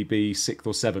comfortably be 6th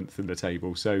or 7th in the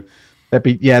table. So they'd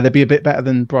be a bit better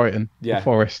than Brighton, or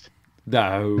Forest.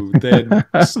 No, then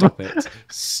stop it.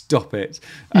 Stop it.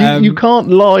 You can't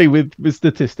lie with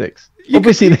statistics.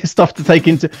 Obviously, there's stuff to take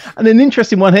into. And an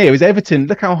interesting one here is Everton.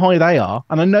 Look how high they are.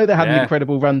 And I know they had an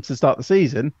incredible run to start the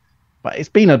season, but it's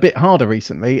been a bit harder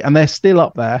recently, and they're still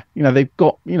up there. They've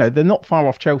got, they're not far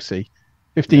off Chelsea,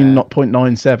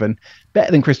 15.97,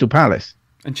 better than Crystal Palace.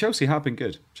 And Chelsea have been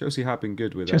good. Chelsea have been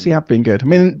good with Chelsea have been good. I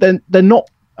mean, they're not.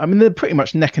 I mean, they're pretty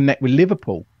much neck and neck with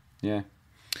Liverpool. Yeah.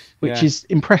 Which is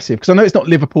impressive, because I know it's not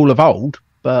Liverpool of old,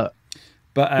 but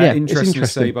interesting to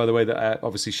say, by the way, that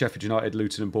obviously Sheffield United,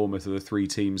 Luton and Bournemouth are the three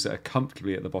teams that are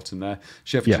comfortably at the bottom there.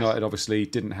 Sheffield United obviously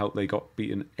didn't help. They got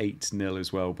beaten 8-0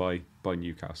 as well by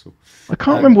Newcastle. I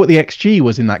can't remember what the XG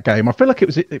was in that game. I feel like it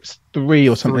was 3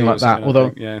 or something like that.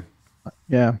 Although,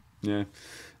 yeah.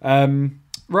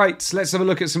 Right, so let's have a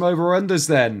look at some over-unders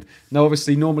then. Now,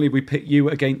 obviously, normally we pick you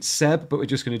against Seb, but we're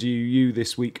just going to do you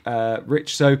this week,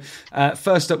 Rich. So,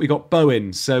 first up, we got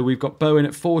Bowen. So, we've got Bowen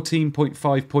at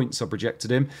 14.5 points. I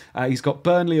projected him. He's got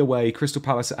Burnley away, Crystal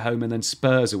Palace at home, and then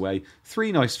Spurs away.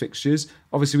 3 nice fixtures.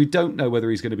 Obviously, we don't know whether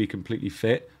he's going to be completely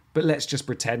fit, but let's just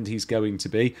pretend he's going to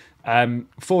be.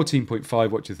 14.5,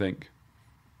 what do you think?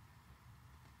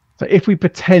 So if we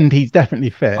pretend he's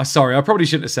definitely fit... Sorry, I probably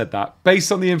shouldn't have said that.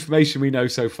 Based on the information we know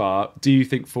so far, do you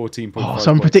think 14.5? So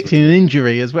I'm predicting an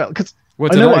injury as well. Because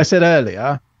I know what I said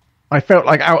earlier. I felt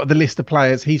like out of the list of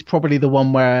players, he's probably the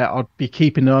one where I'd be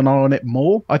keeping an eye on it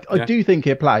more. I do think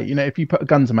he'll play. If you put a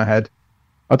gun to my head,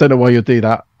 I don't know why you'll do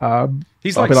that.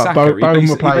 He's like Saka. He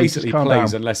basically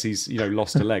plays unless he's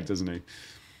lost a leg, doesn't he?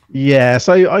 Yeah,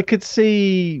 so I could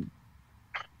see...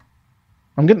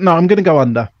 I'm going to go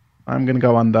under. I'm going to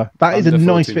go under. That is a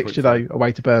nice fixture, though,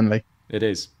 away to Burnley. It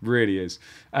is. Really is.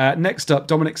 Next up,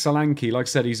 Dominic Solanke. Like I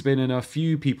said, he's been in a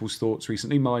few people's thoughts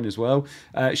recently, mine as well.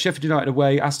 Sheffield United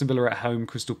away, Aston Villa at home,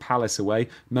 Crystal Palace away,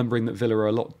 remembering that Villa are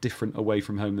a lot different away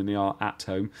from home than they are at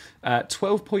home.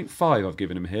 12.5 I've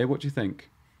given him here. What do you think?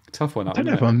 Tough one. I don't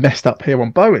know if I'm messed up here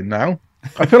on Bowen now.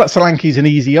 I feel like Solanke's an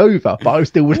easy over, but I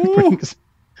still wouldn't bring...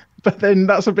 But then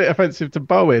that's a bit offensive to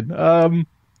Bowen.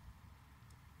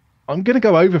 I'm going to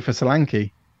go over for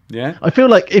Solanke. Yeah. I feel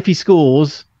like if he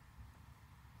scores,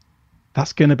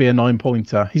 that's going to be a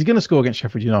 9-pointer. He's going to score against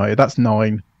Sheffield United. That's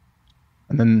 9.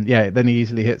 And then he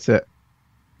easily hits it.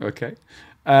 Okay.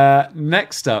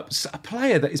 Next up, a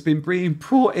player that has been being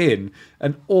brought in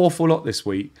an awful lot this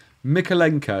week,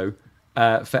 Mykolenko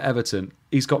for Everton.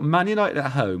 He's got Man United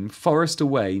at home, Forest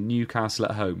away, Newcastle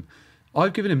at home.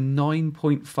 I've given him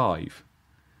 9.5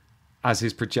 as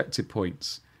his projected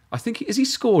points. I think has he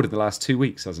scored in the last 2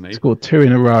 weeks, hasn't he? Scored 2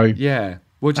 in a row. Yeah.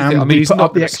 What do you think? I mean, he's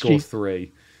not going to score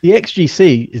 3. The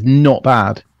XGC is not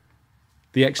bad.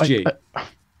 The XG?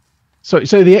 So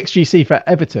the XGC for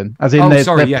Everton, as in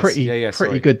they're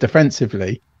pretty good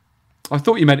defensively. I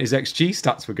thought you meant his XG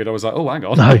stats were good. I was like, oh, hang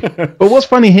on. No. But what's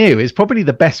funny here is probably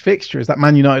the best fixture is that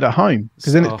Man United at home.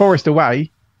 Because then it's Forest away.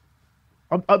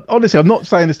 Honestly, I'm not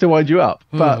saying this to wind you up,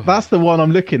 but that's the one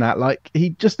I'm looking at. Like, he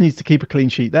just needs to keep a clean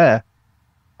sheet there.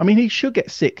 I mean, he should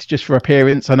get 6 just for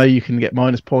appearance. I know you can get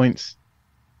minus points.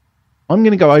 I'm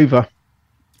going to go over.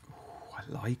 Ooh, I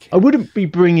like it. I wouldn't be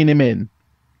bringing him in.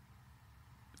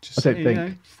 Just I don't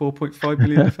think. 4.5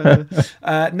 million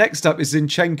defender. Next up is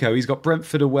Zinchenko. He's got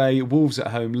Brentford away, Wolves at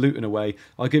home, Luton away.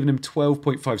 I've given him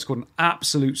 12.5. Scored an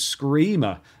absolute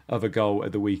screamer of a goal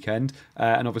at the weekend.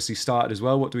 And obviously started as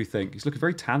well. What do we think? He's looking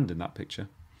very tanned in that picture.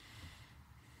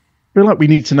 I feel like we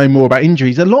need to know more about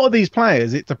injuries. A lot of these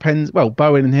players, it depends. Well,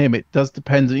 Bowen and him, it does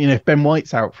depend. If Ben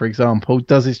White's out, for example,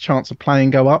 does his chance of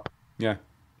playing go up? Yeah.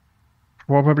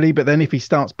 Probably. But then if he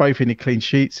starts both and he clean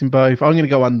sheets in both, I'm going to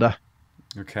go under.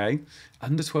 Okay.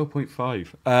 Under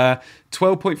 12.5.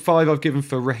 12.5 I've given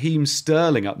for Raheem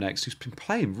Sterling up next, who's been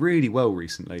playing really well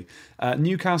recently.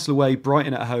 Newcastle away,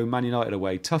 Brighton at home, Man United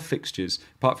away. Tough fixtures,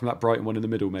 apart from that Brighton one in the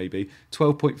middle, maybe.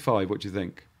 12.5, what do you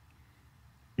think?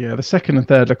 Yeah, the second and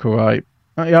third look all right.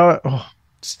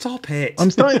 Stop it! I'm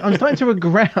starting to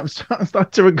regret. I'm starting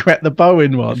to regret the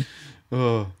Bowen one.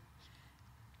 Oh.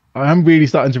 I am really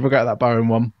starting to regret that Bowen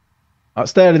one.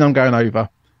 Sterling, I'm going over.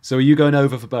 So are you going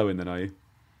over for Bowen then? Are you?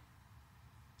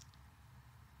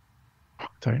 I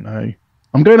don't know.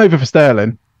 I'm going over for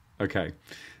Sterling. Okay.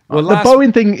 Well, the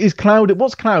Bowen thing is clouded.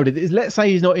 What's clouded is, let's say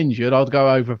he's not injured, I'll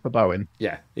go over for Bowen.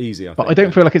 Yeah, easy. But I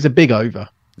don't feel like it's a big over,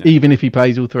 even if he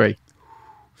plays all 3.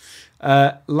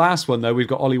 Last one, though, we've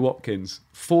got Ollie Watkins.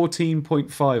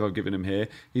 14.5 I've given him here.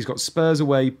 He's got Spurs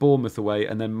away, Bournemouth away,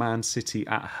 and then Man City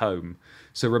at home.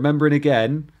 So remembering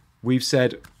again, we've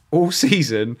said all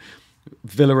season,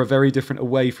 Villa are very different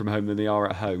away from home than they are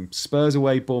at home. Spurs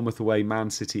away, Bournemouth away,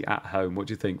 Man City at home. What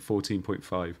do you think?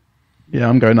 14.5. Yeah,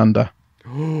 I'm going under.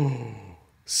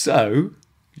 So,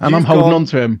 and I'm holding on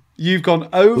to him. You've gone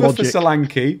over Logic. for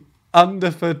Solanke,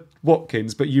 under for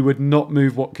Watkins, but you would not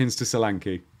move Watkins to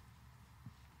Solanke.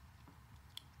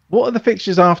 What are the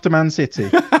fixtures after Man City?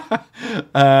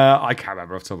 I can't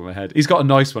remember off the top of my head. He's got a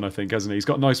nice one, I think, hasn't he? He's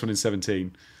got a nice one in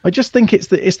 17. I just think it's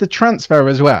the transfer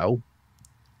as well.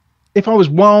 If I was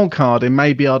wildcarding,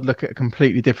 maybe I'd look at a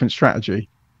completely different strategy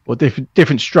or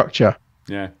different structure.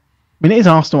 Yeah. I mean, it is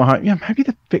Arsenal at home. Yeah, maybe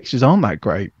the fixtures aren't that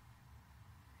great.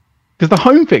 Because the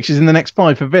home fixtures in the next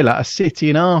 5 for Villa are City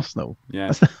and Arsenal.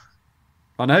 Yeah.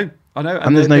 I know.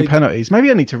 And there's no penalties.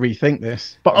 Maybe I need to rethink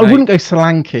this. But I wouldn't go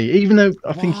Solanke, even though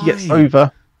I think he gets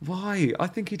over. Why? I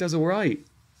think he does all right.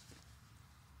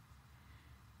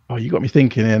 Oh, you got me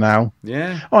thinking here now.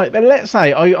 Yeah. All right, but let's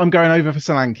say I'm going over for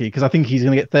Solanke because I think he's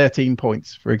going to get 13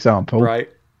 points, for example. Right.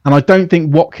 And I don't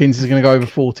think Watkins is going to go over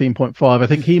 14.5. I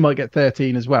think he might get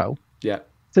 13 as well. Yeah.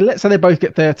 So let's say they both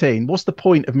get 13. What's the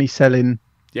point of me selling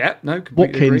Yeah, no,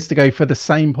 completely Watkins to go for the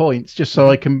same points just so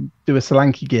I can do a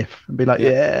Solanke gif and be like,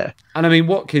 yeah. And I mean,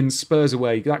 Watkins, Spurs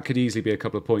away, that could easily be a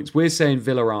couple of points. We're saying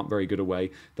Villa aren't very good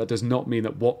away. That does not mean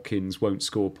that Watkins won't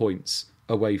score points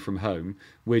away from home.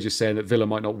 We're just saying that Villa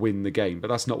might not win the game, but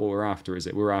that's not what we're after, is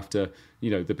it? We're after,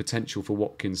 the potential for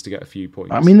Watkins to get a few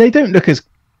points. I mean, they don't look as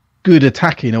good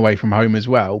attacking away from home as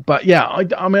well. But yeah,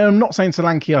 I mean, I'm not saying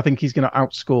Solanke, I think he's going to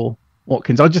outscore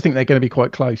Watkins. I just think they're going to be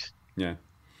quite close. Yeah.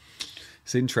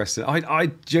 It's interesting.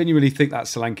 I genuinely think that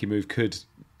Solanke move could,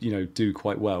 do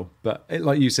quite well. But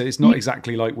like you said, it's not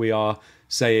exactly like we are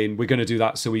saying we're going to do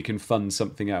that so we can fund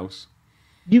something else.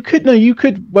 You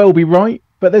could well be right.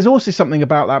 But there's also something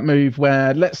about that move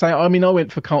where, let's say, I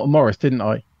went for Carlton Morris, didn't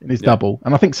I, in his double?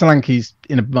 And I think Solanke's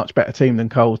in a much better team than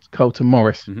Carlton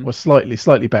Morris, or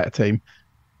slightly better team.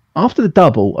 After the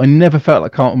double, I never felt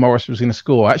like Carlton Morris was going to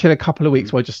score. I actually had a couple of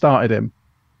weeks where I just started him.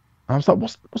 I was like,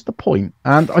 what's the point?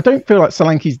 And I don't feel like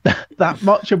Solanke's that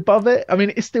much above it. I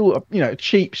mean, it's still, a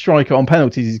cheap striker on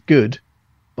penalties is good,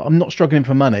 but I'm not struggling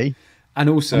for money. And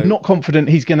also, I'm not confident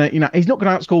he's going to, he's not going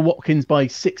to outscore Watkins by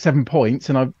 6-7 points.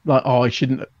 And I'm like, I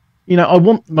shouldn't, I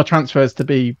want my transfers to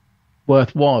be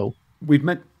worthwhile. Where'd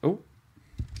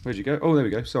you go? Oh, there we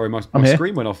go. Sorry, my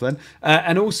screen went off then.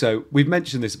 And also, we've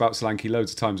mentioned this about Solanke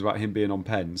loads of times about him being on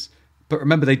pens. But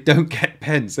remember, they don't get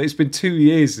pens. It's been 2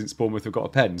 years since Bournemouth have got a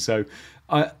pen. So,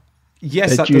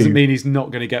 yes, that doesn't mean he's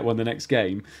not going to get one the next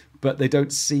game. But they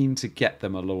don't seem to get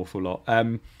them an awful lot.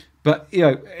 But,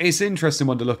 it's an interesting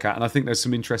one to look at. And I think there's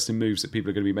some interesting moves that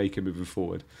people are going to be making moving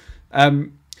forward.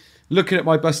 Looking at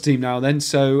my bus team now then.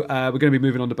 So we're going to be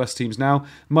moving on to bus teams now.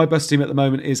 My bus team at the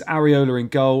moment is Areola in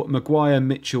goal, Maguire,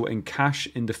 Mitchell and Cash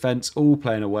in defence, all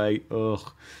playing away.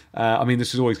 Ugh.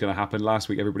 This was always going to happen. Last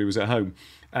week everybody was at home.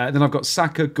 Then I've got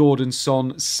Saka, Gordon,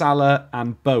 Son, Salah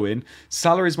and Bowen.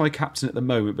 Salah is my captain at the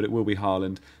moment, but it will be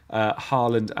Haaland.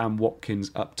 Haaland and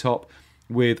Watkins up top,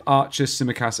 with Archer,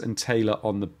 Tsimikas and Taylor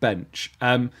on the bench.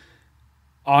 I'm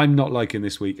not liking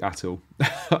this week at all.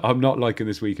 I'm not liking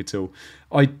this week at all.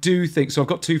 I do think, so I've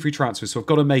got 2 free transfers, so I've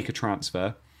got to make a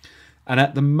transfer. And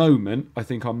at the moment, I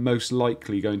think I'm most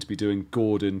likely going to be doing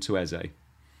Gordon to Eze.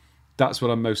 That's what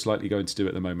I'm most likely going to do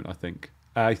at the moment, I think.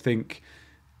 I think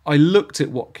I looked at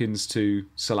Watkins to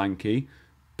Solanke,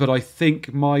 but I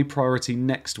think my priority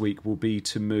next week will be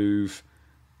to move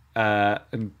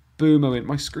and Mbumo in.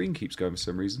 My screen keeps going for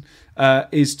some reason.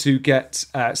 Is to get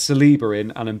Saliba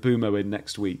in and Mbumo in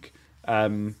next week.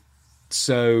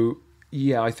 So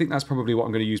yeah, I think that's probably what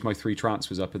I'm going to use my 3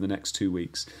 transfers up in the next 2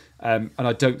 weeks. And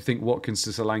I don't think Watkins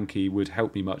to Solanke would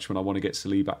help me much when I want to get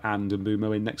Saliba and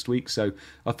Mbumo in next week. So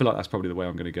I feel like that's probably the way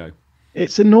I'm going to go.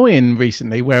 It's annoying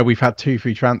recently where we've had 2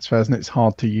 free transfers and it's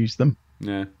hard to use them.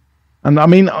 Yeah. And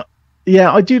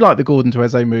I do like the Gordon to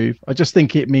Eze move. I just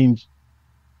think it means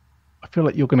I feel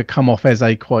like you're going to come off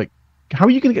Eze quite. How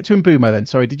are you going to get to Mbumo then?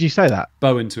 Sorry, did you say that?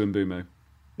 Bowen to Mbumo.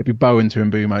 It'd be Bowen to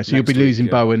Mbumo. So you'll be losing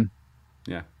Bowen.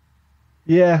 Yeah.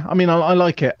 Yeah, I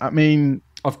like it.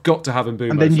 I've got to have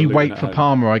Mbumo. And then you wait for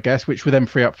Palmer, I guess, which will then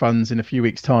free up funds in a few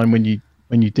weeks' time when you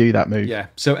do that move. Yeah.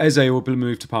 So Eze will be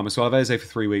moved to Palmer. So I'll have Eze for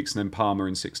 3 weeks and then Palmer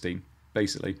in 16,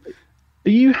 basically.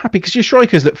 Are you happy? Because your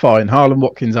strikers look fine. Haaland,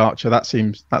 Watkins, Archer. That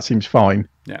seems fine.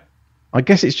 Yeah. I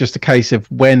guess it's just a case of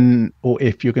when or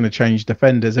if you're going to change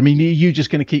defenders. Are you just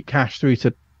going to keep Cash through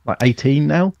to like 18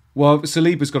 now? Well,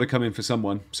 Saliba's got to come in for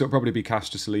someone, so it'll probably be Cash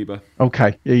to Saliba.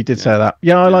 Okay, yeah, you did say that.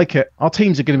 Yeah, I like it. Our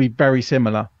teams are going to be very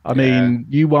similar.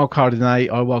 You wildcarded in 8,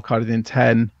 I wildcarded in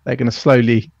 10. They're going to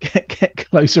slowly get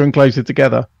closer and closer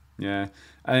together. Yeah,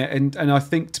 and I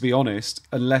think, to be honest,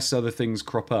 unless other things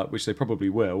crop up, which they probably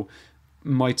will,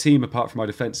 my team, apart from my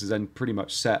defence, is then pretty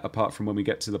much set apart from when we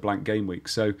get to the blank game week.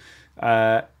 So,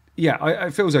 Yeah,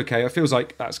 it feels okay. It feels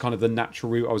like that's kind of the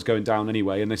natural route I was going down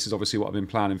anyway, and this is obviously what I've been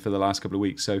planning for the last couple of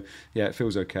weeks. So, yeah, it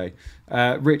feels okay.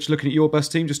 Rich, looking at your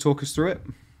best team, just talk us through it.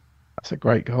 That's a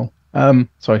great goal.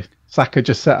 Sorry, Saka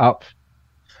just set up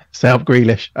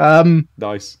Grealish.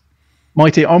 Nice. My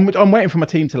team. I'm waiting for my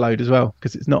team to load as well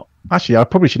because it's not. Actually, I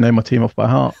probably should know my team off by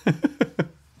heart. I'm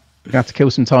gonna have to kill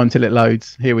some time till it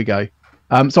loads. Here we go.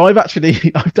 So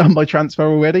I've done my transfer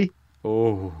already.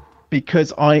 Oh.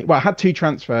 Because I had 2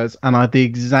 transfers and I had the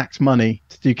exact money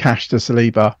to do cash to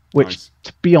Saliba, which, nice.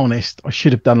 To be honest, I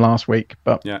should have done last week,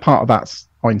 but part of that's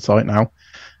hindsight now.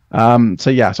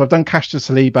 So I've done cash to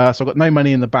Saliba, so I've got no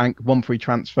money in the bank, 1 free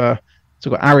transfer.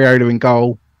 So I've got Areola in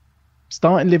goal.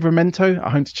 Starting Livramento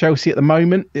at home to Chelsea at the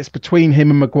moment. It's between him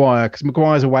and Maguire, because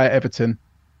Maguire's away at Everton.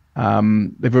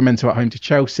 Livramento at home to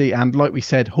Chelsea, and like we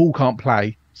said, Hall can't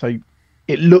play, so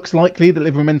it looks likely that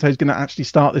Livramento is going to actually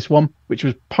start this one, which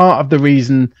was part of the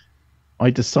reason I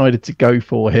decided to go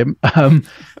for him. Then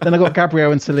I got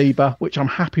Gabriel and Saliba, which I'm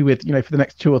happy with, for the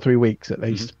next 2 or 3 weeks at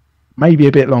least. Maybe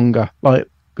a bit longer. Like,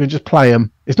 going to just play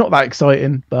them. It's not that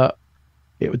exciting, but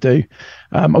it would do.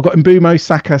 I've got Mbumo,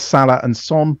 Saka, Salah, and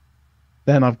Son.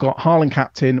 Then I've got Haaland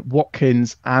captain,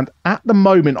 Watkins, and at the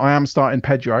moment I am starting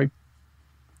Pedro.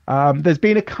 There's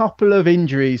been a couple of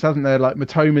injuries, hasn't there? Like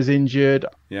Matoma's injured,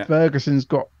 Ferguson's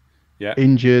got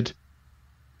injured.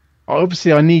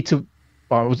 Obviously, I need to.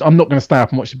 I'm not going to stay up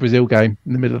and watch the Brazil game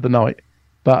in the middle of the night,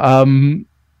 but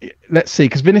let's see,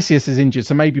 because Vinicius is injured,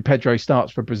 so maybe Pedro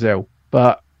starts for Brazil.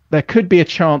 But there could be a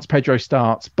chance Pedro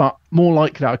starts, but more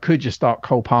likely I could just start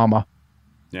Cole Palmer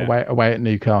away at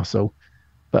Newcastle.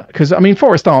 But because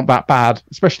Forest aren't that bad,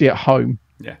 especially at home.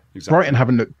 Yeah, exactly. Brighton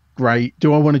haven't looked great.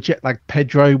 Do I want to jet lag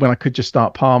Pedro when I could just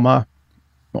start Palmer?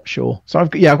 Not sure. So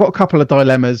I've got a couple of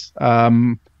dilemmas.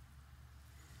 Haaland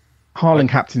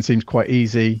captain seems quite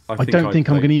easy. I don't think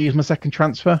I'm going to use my second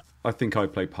transfer. I think I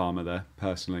play Palmer there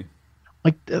personally.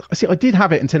 I did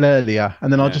have it until earlier,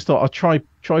 and then I just thought I'll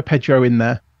try Pedro in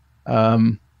there.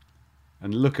 And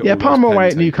look at Palmer away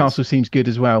at Newcastle seems good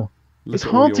as well. It's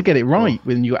hard to get it right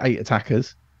when you've got 8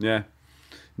 attackers. Yeah.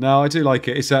 No, I do like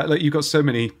it. It's like you've got so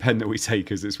many penalty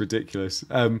takers, it's ridiculous.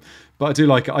 But I do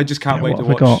like it. I just can't wait to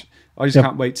watch. I just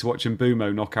can't wait to watch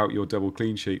Mbumo knock out your double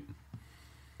clean sheet.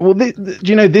 Well,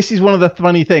 this is one of the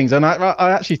funny things, and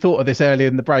I actually thought of this earlier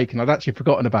in the break, and I'd actually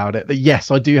forgotten about it. That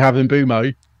yes, I do have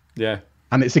Mbumo. Yeah.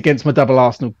 And it's against my double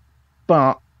Arsenal,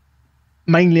 but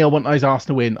mainly I want those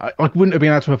Arsenal win. I wouldn't have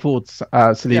been able to afford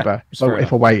Saliba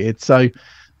if I waited. So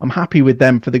I'm happy with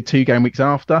them for the 2 game weeks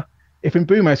after. If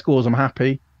Mbumo scores, I'm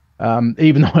happy.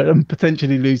 Even though I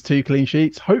potentially lose 2 clean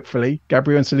sheets, hopefully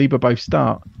Gabriel and Saliba both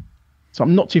start. So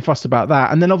I'm not too fussed about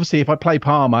that. And then obviously if I play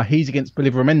Palmer, he's against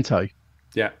Livramento.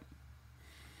 Yeah.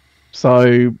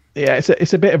 So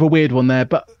it's a bit of a weird one there.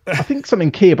 But I think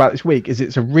something key about this week is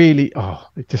it's a really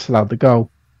they disallowed the goal.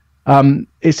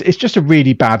 It's just a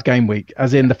really bad game week,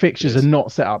 as in the fixtures are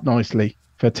not set up nicely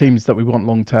for teams that we want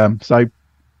long term. So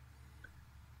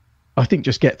I think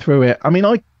just get through it. I'm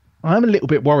a little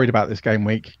bit worried about this game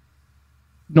week.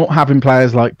 Not having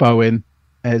players like Bowen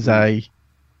as I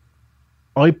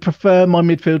prefer my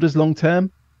midfielders long term,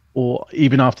 or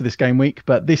even after this game week.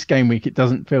 But this game week, it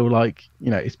doesn't feel like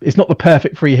it's not the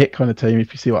perfect free hit kind of team,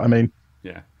 if you see what I mean.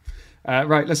 Yeah.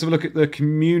 Right, let's have a look at the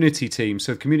community team.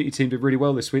 So the community team did really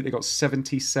well this week. They got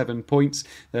 77 points.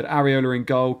 They had Areola in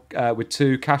goal with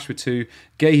 2, Cash with 2,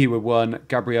 Guehi with 1,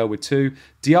 Gabriel with 2,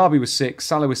 Diaby with 6,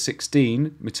 Salah with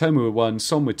 16, Mitoma with 1,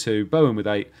 Son with 2, Bowen with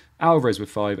 8, Alvarez with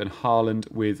 5, and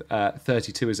Haaland with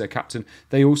 32 as their captain.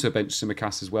 They also benched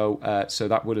Simicast as well, so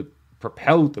that would have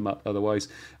propelled them up otherwise.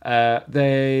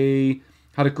 They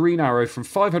had a green arrow from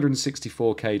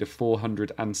 564k to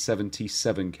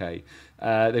 477k.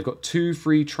 They've got 2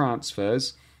 free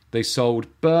transfers. They sold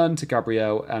Byrne to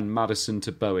Gabriel and Maddison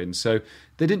to Bowen. So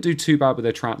they didn't do too bad with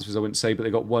their transfers, I wouldn't say, but they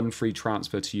got 1 free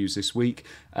transfer to use this week.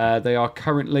 They are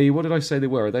currently, what did I say they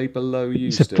were? Are they below you?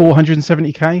 You said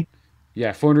 470k?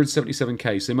 Yeah,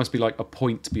 477k. So they must be like a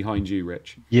point behind you,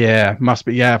 Rich. Yeah, must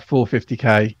be. Yeah,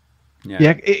 450k.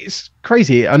 Yeah, it's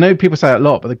crazy. I know people say it a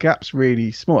lot, but the gap's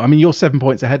really small. You're 7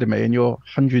 points ahead of me, and you're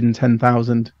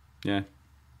 110,000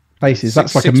 places.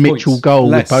 That's like a Mitchell goal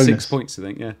with bonus. 6 points, I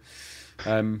think. Yeah,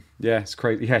 it's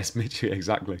crazy. Yeah, it's Mitchell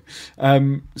exactly.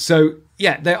 So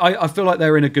yeah, I feel like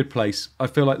they're in a good place. I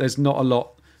feel like there's not a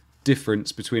lot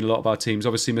difference between a lot of our teams.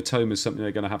 Obviously, Matoma is something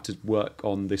they're going to have to work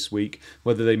on this week.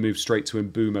 Whether they move straight to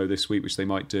Mbumo this week, which they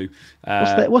might do.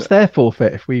 What's their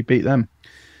forfeit if we beat them?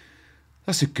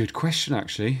 That's a good question,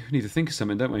 actually. We need to think of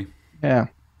something, don't we? Yeah.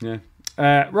 Yeah.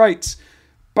 Right.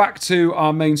 back to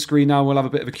our main screen now. We'll have a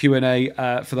bit of a Q&A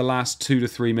for the last 2 to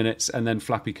 3 minutes, and then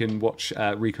Flappy can watch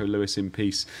Rico Lewis in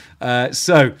peace.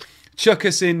 So chuck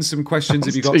us in some questions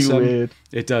if you've got some. Weird.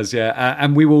 It does, yeah.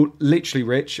 And we will literally,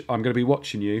 Rich, I'm going to be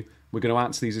watching you. We're going to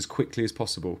answer these as quickly as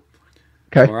possible.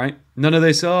 Okay. All right? None of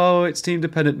this, it's team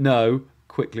dependent. No,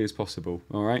 quickly as possible.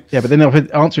 All right? Yeah, but then if I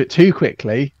answer it too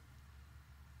quickly,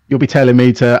 you'll be telling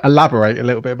me to elaborate a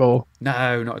little bit more.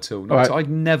 No, not at all. Right. I'd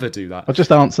never do that. I'll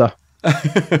just answer.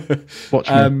 Watch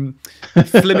me.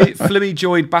 Flimmy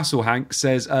Joyed Basselhank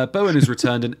says, Bowen has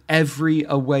returned in every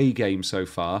away game so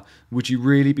far. Would you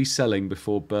really be selling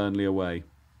before Burnley away?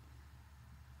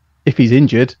 If he's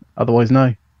injured, otherwise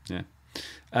no. Yeah.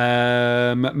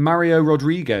 Mario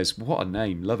Rodriguez, what a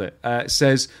name, love it.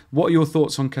 Says, what are your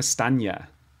thoughts on Castagna?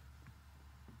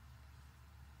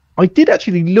 I did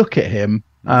actually look at him,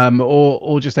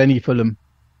 or just any Fulham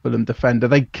defender.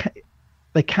 They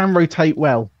can rotate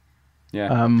well.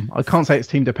 Yeah. I can't say it's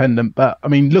team dependent, but I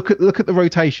mean, look at the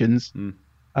rotations.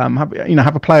 Have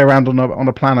a play around on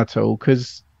a plan at all,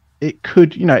 because it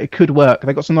could work.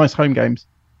 They've got some nice home games.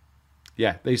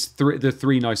 Yeah, the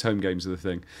 3 nice home games are the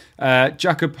thing.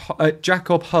 Jacob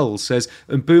Hull says,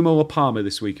 Mbumo or Palmer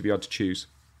this week if you had to choose?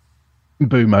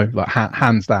 Mbumo, like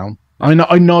hands down. I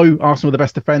know Arsenal are the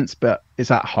best defence, but it's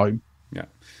at home. Yeah.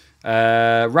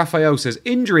 Raphael says,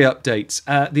 injury updates.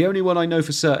 The only one I know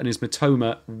for certain is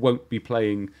Matoma won't be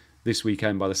playing this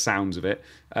weekend by the sounds of it.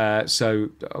 So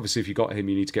obviously if you got him,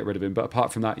 you need to get rid of him. But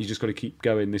apart from that, you just got to keep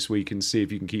going this week and see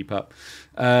if you can keep up.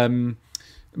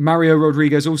 Mario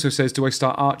Rodriguez also says, do I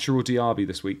start Archer or Diaby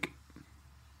this week?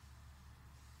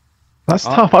 That's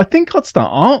tough. I think I'd start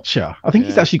Archer. I think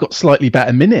he's actually got slightly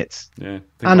better minutes and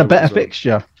a better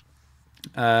fixture.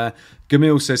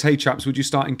 Gamil says, hey chaps, would you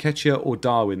start Nketiah or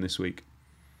Darwin this week?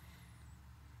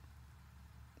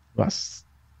 That's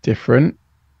different.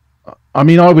 I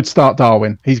mean, I would start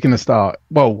Darwin. He's going to start.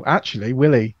 Well, actually,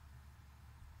 will he?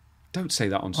 Don't say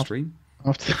that on stream.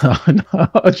 Do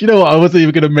you know what? I wasn't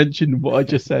even going to mention what I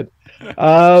just said.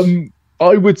 I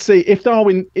would see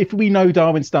if we know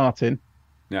Darwin starting.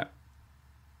 Yeah,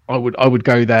 I would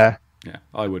go there. Yeah,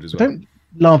 I would as well. I don't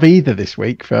love either this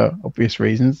week for obvious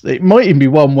reasons. It might even be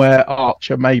one where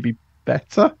Archer may be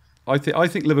better. I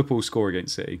think Liverpool score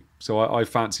against City, so I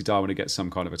fancy Darwin to get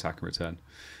some kind of attack in return.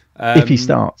 If he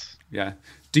starts. Yeah.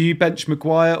 Do you bench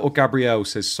Maguire or Gabriel,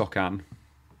 says Sokan?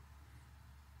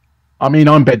 I mean,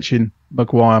 I'm benching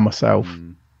Maguire myself.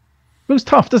 It was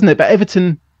tough, doesn't it? But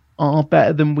Everton are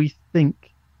better than we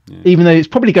think. Yeah. Even though it's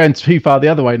probably going too far the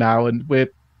other way now, and we're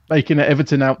making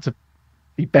Everton out to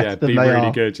be better than they are.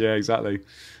 Really good. Yeah, exactly.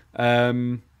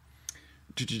 Madchester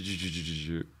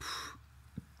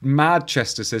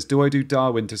says, do I do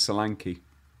Darwin to Solanke?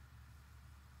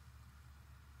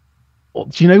 Well,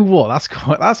 do you know what?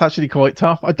 That's actually quite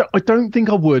tough. I don't think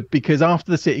I would, because after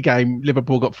the City game,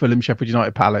 Liverpool got Fulham, Sheffield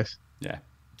United, Palace. Yeah,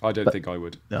 I don't think I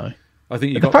would. No. I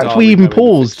think the fact we even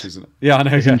paused I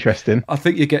know. It's interesting. I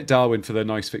think you get Darwin for the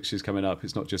nice fixtures coming up.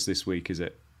 It's not just this week, is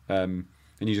it? And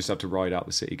you just have to ride out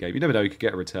the City game. You never know, you could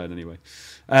get a return anyway.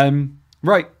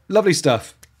 Right, lovely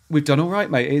stuff. We've done all right,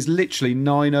 mate. It is literally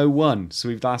 9:01, so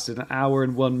we've lasted an hour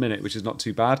and 1 minute, which is not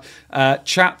too bad.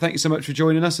 Chat, thank you so much for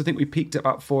joining us. I think we peaked at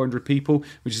about 400 people,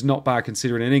 which is not bad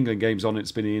considering an England game's on.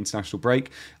 It's been the international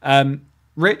break.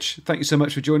 Rich, thank you so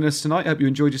much for joining us tonight. Hope you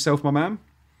enjoyed yourself, my man.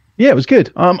 Yeah, it was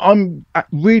good. I'm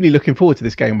really looking forward to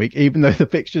this game week, even though the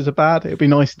fixtures are bad. It'll be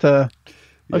nice to...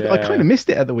 I kind of missed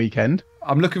it at the weekend.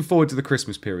 I'm looking forward to the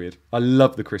Christmas period. I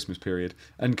love the Christmas period.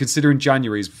 And considering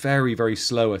January is very, very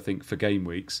slow, I think, for game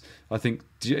weeks, I think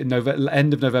end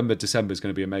of November, December is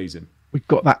going to be amazing. We've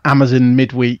got that Amazon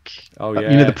midweek. Oh, yeah.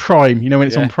 You know, the Prime. You know, when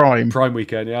it's on Prime. Prime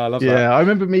weekend. Yeah, I love that. Yeah, I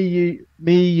remember me,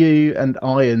 you, and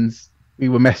Irons, we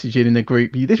were messaging in a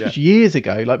group. This was years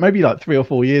ago, maybe 3 or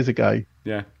 4 years ago.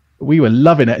 Yeah. We were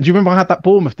loving it. And do you remember I had that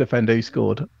Bournemouth defender who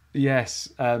scored? Yes.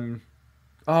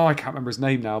 I can't remember his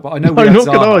name now, but I know we had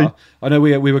Zaha. I know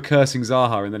we were cursing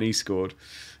Zaha and then he scored.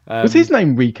 Was his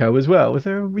name Rico as well? Was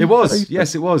there a Rico? It was.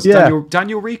 Yes, it was. Yeah.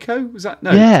 Daniel Rico? Was that?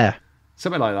 No. Yeah.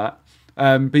 Something like that.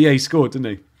 But yeah, he scored,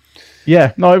 didn't he?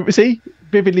 Yeah. No, see,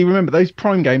 vividly remember. Those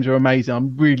Prime games are amazing.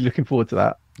 I'm really looking forward to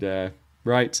that. Yeah.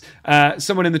 Right.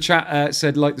 Someone in the chat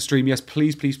said, like the stream. Yes,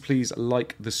 please, please, please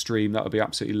like the stream. That would be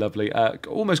absolutely lovely.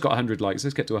 Almost got 100 likes.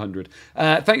 Let's get to 100.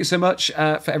 Thank you so much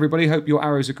for everybody. Hope your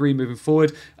arrows are green moving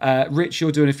forward. Rich,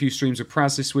 you're doing a few streams with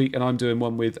Praz this week, and I'm doing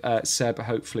one with Seb,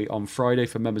 hopefully on Friday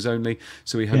for members only.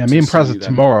 So we hope me and Praz are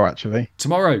tomorrow, actually.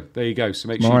 Tomorrow. There you go. So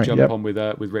make sure you jump on with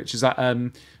Rich. Is that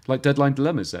like Deadline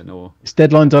Dilemmas then? Or it's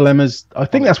Deadline Dilemmas. I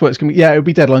think that's what it's going to be. Yeah, it'll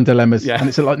be Deadline Dilemmas. Yeah. And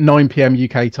it's at 9 p.m.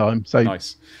 UK time. So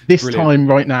nice. This time time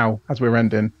right now as we're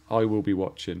ending. I will be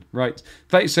watching. Right.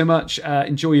 Thanks so much.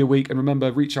 Enjoy your week. And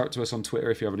remember, reach out to us on Twitter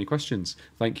if you have any questions.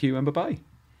 Thank you and bye-bye.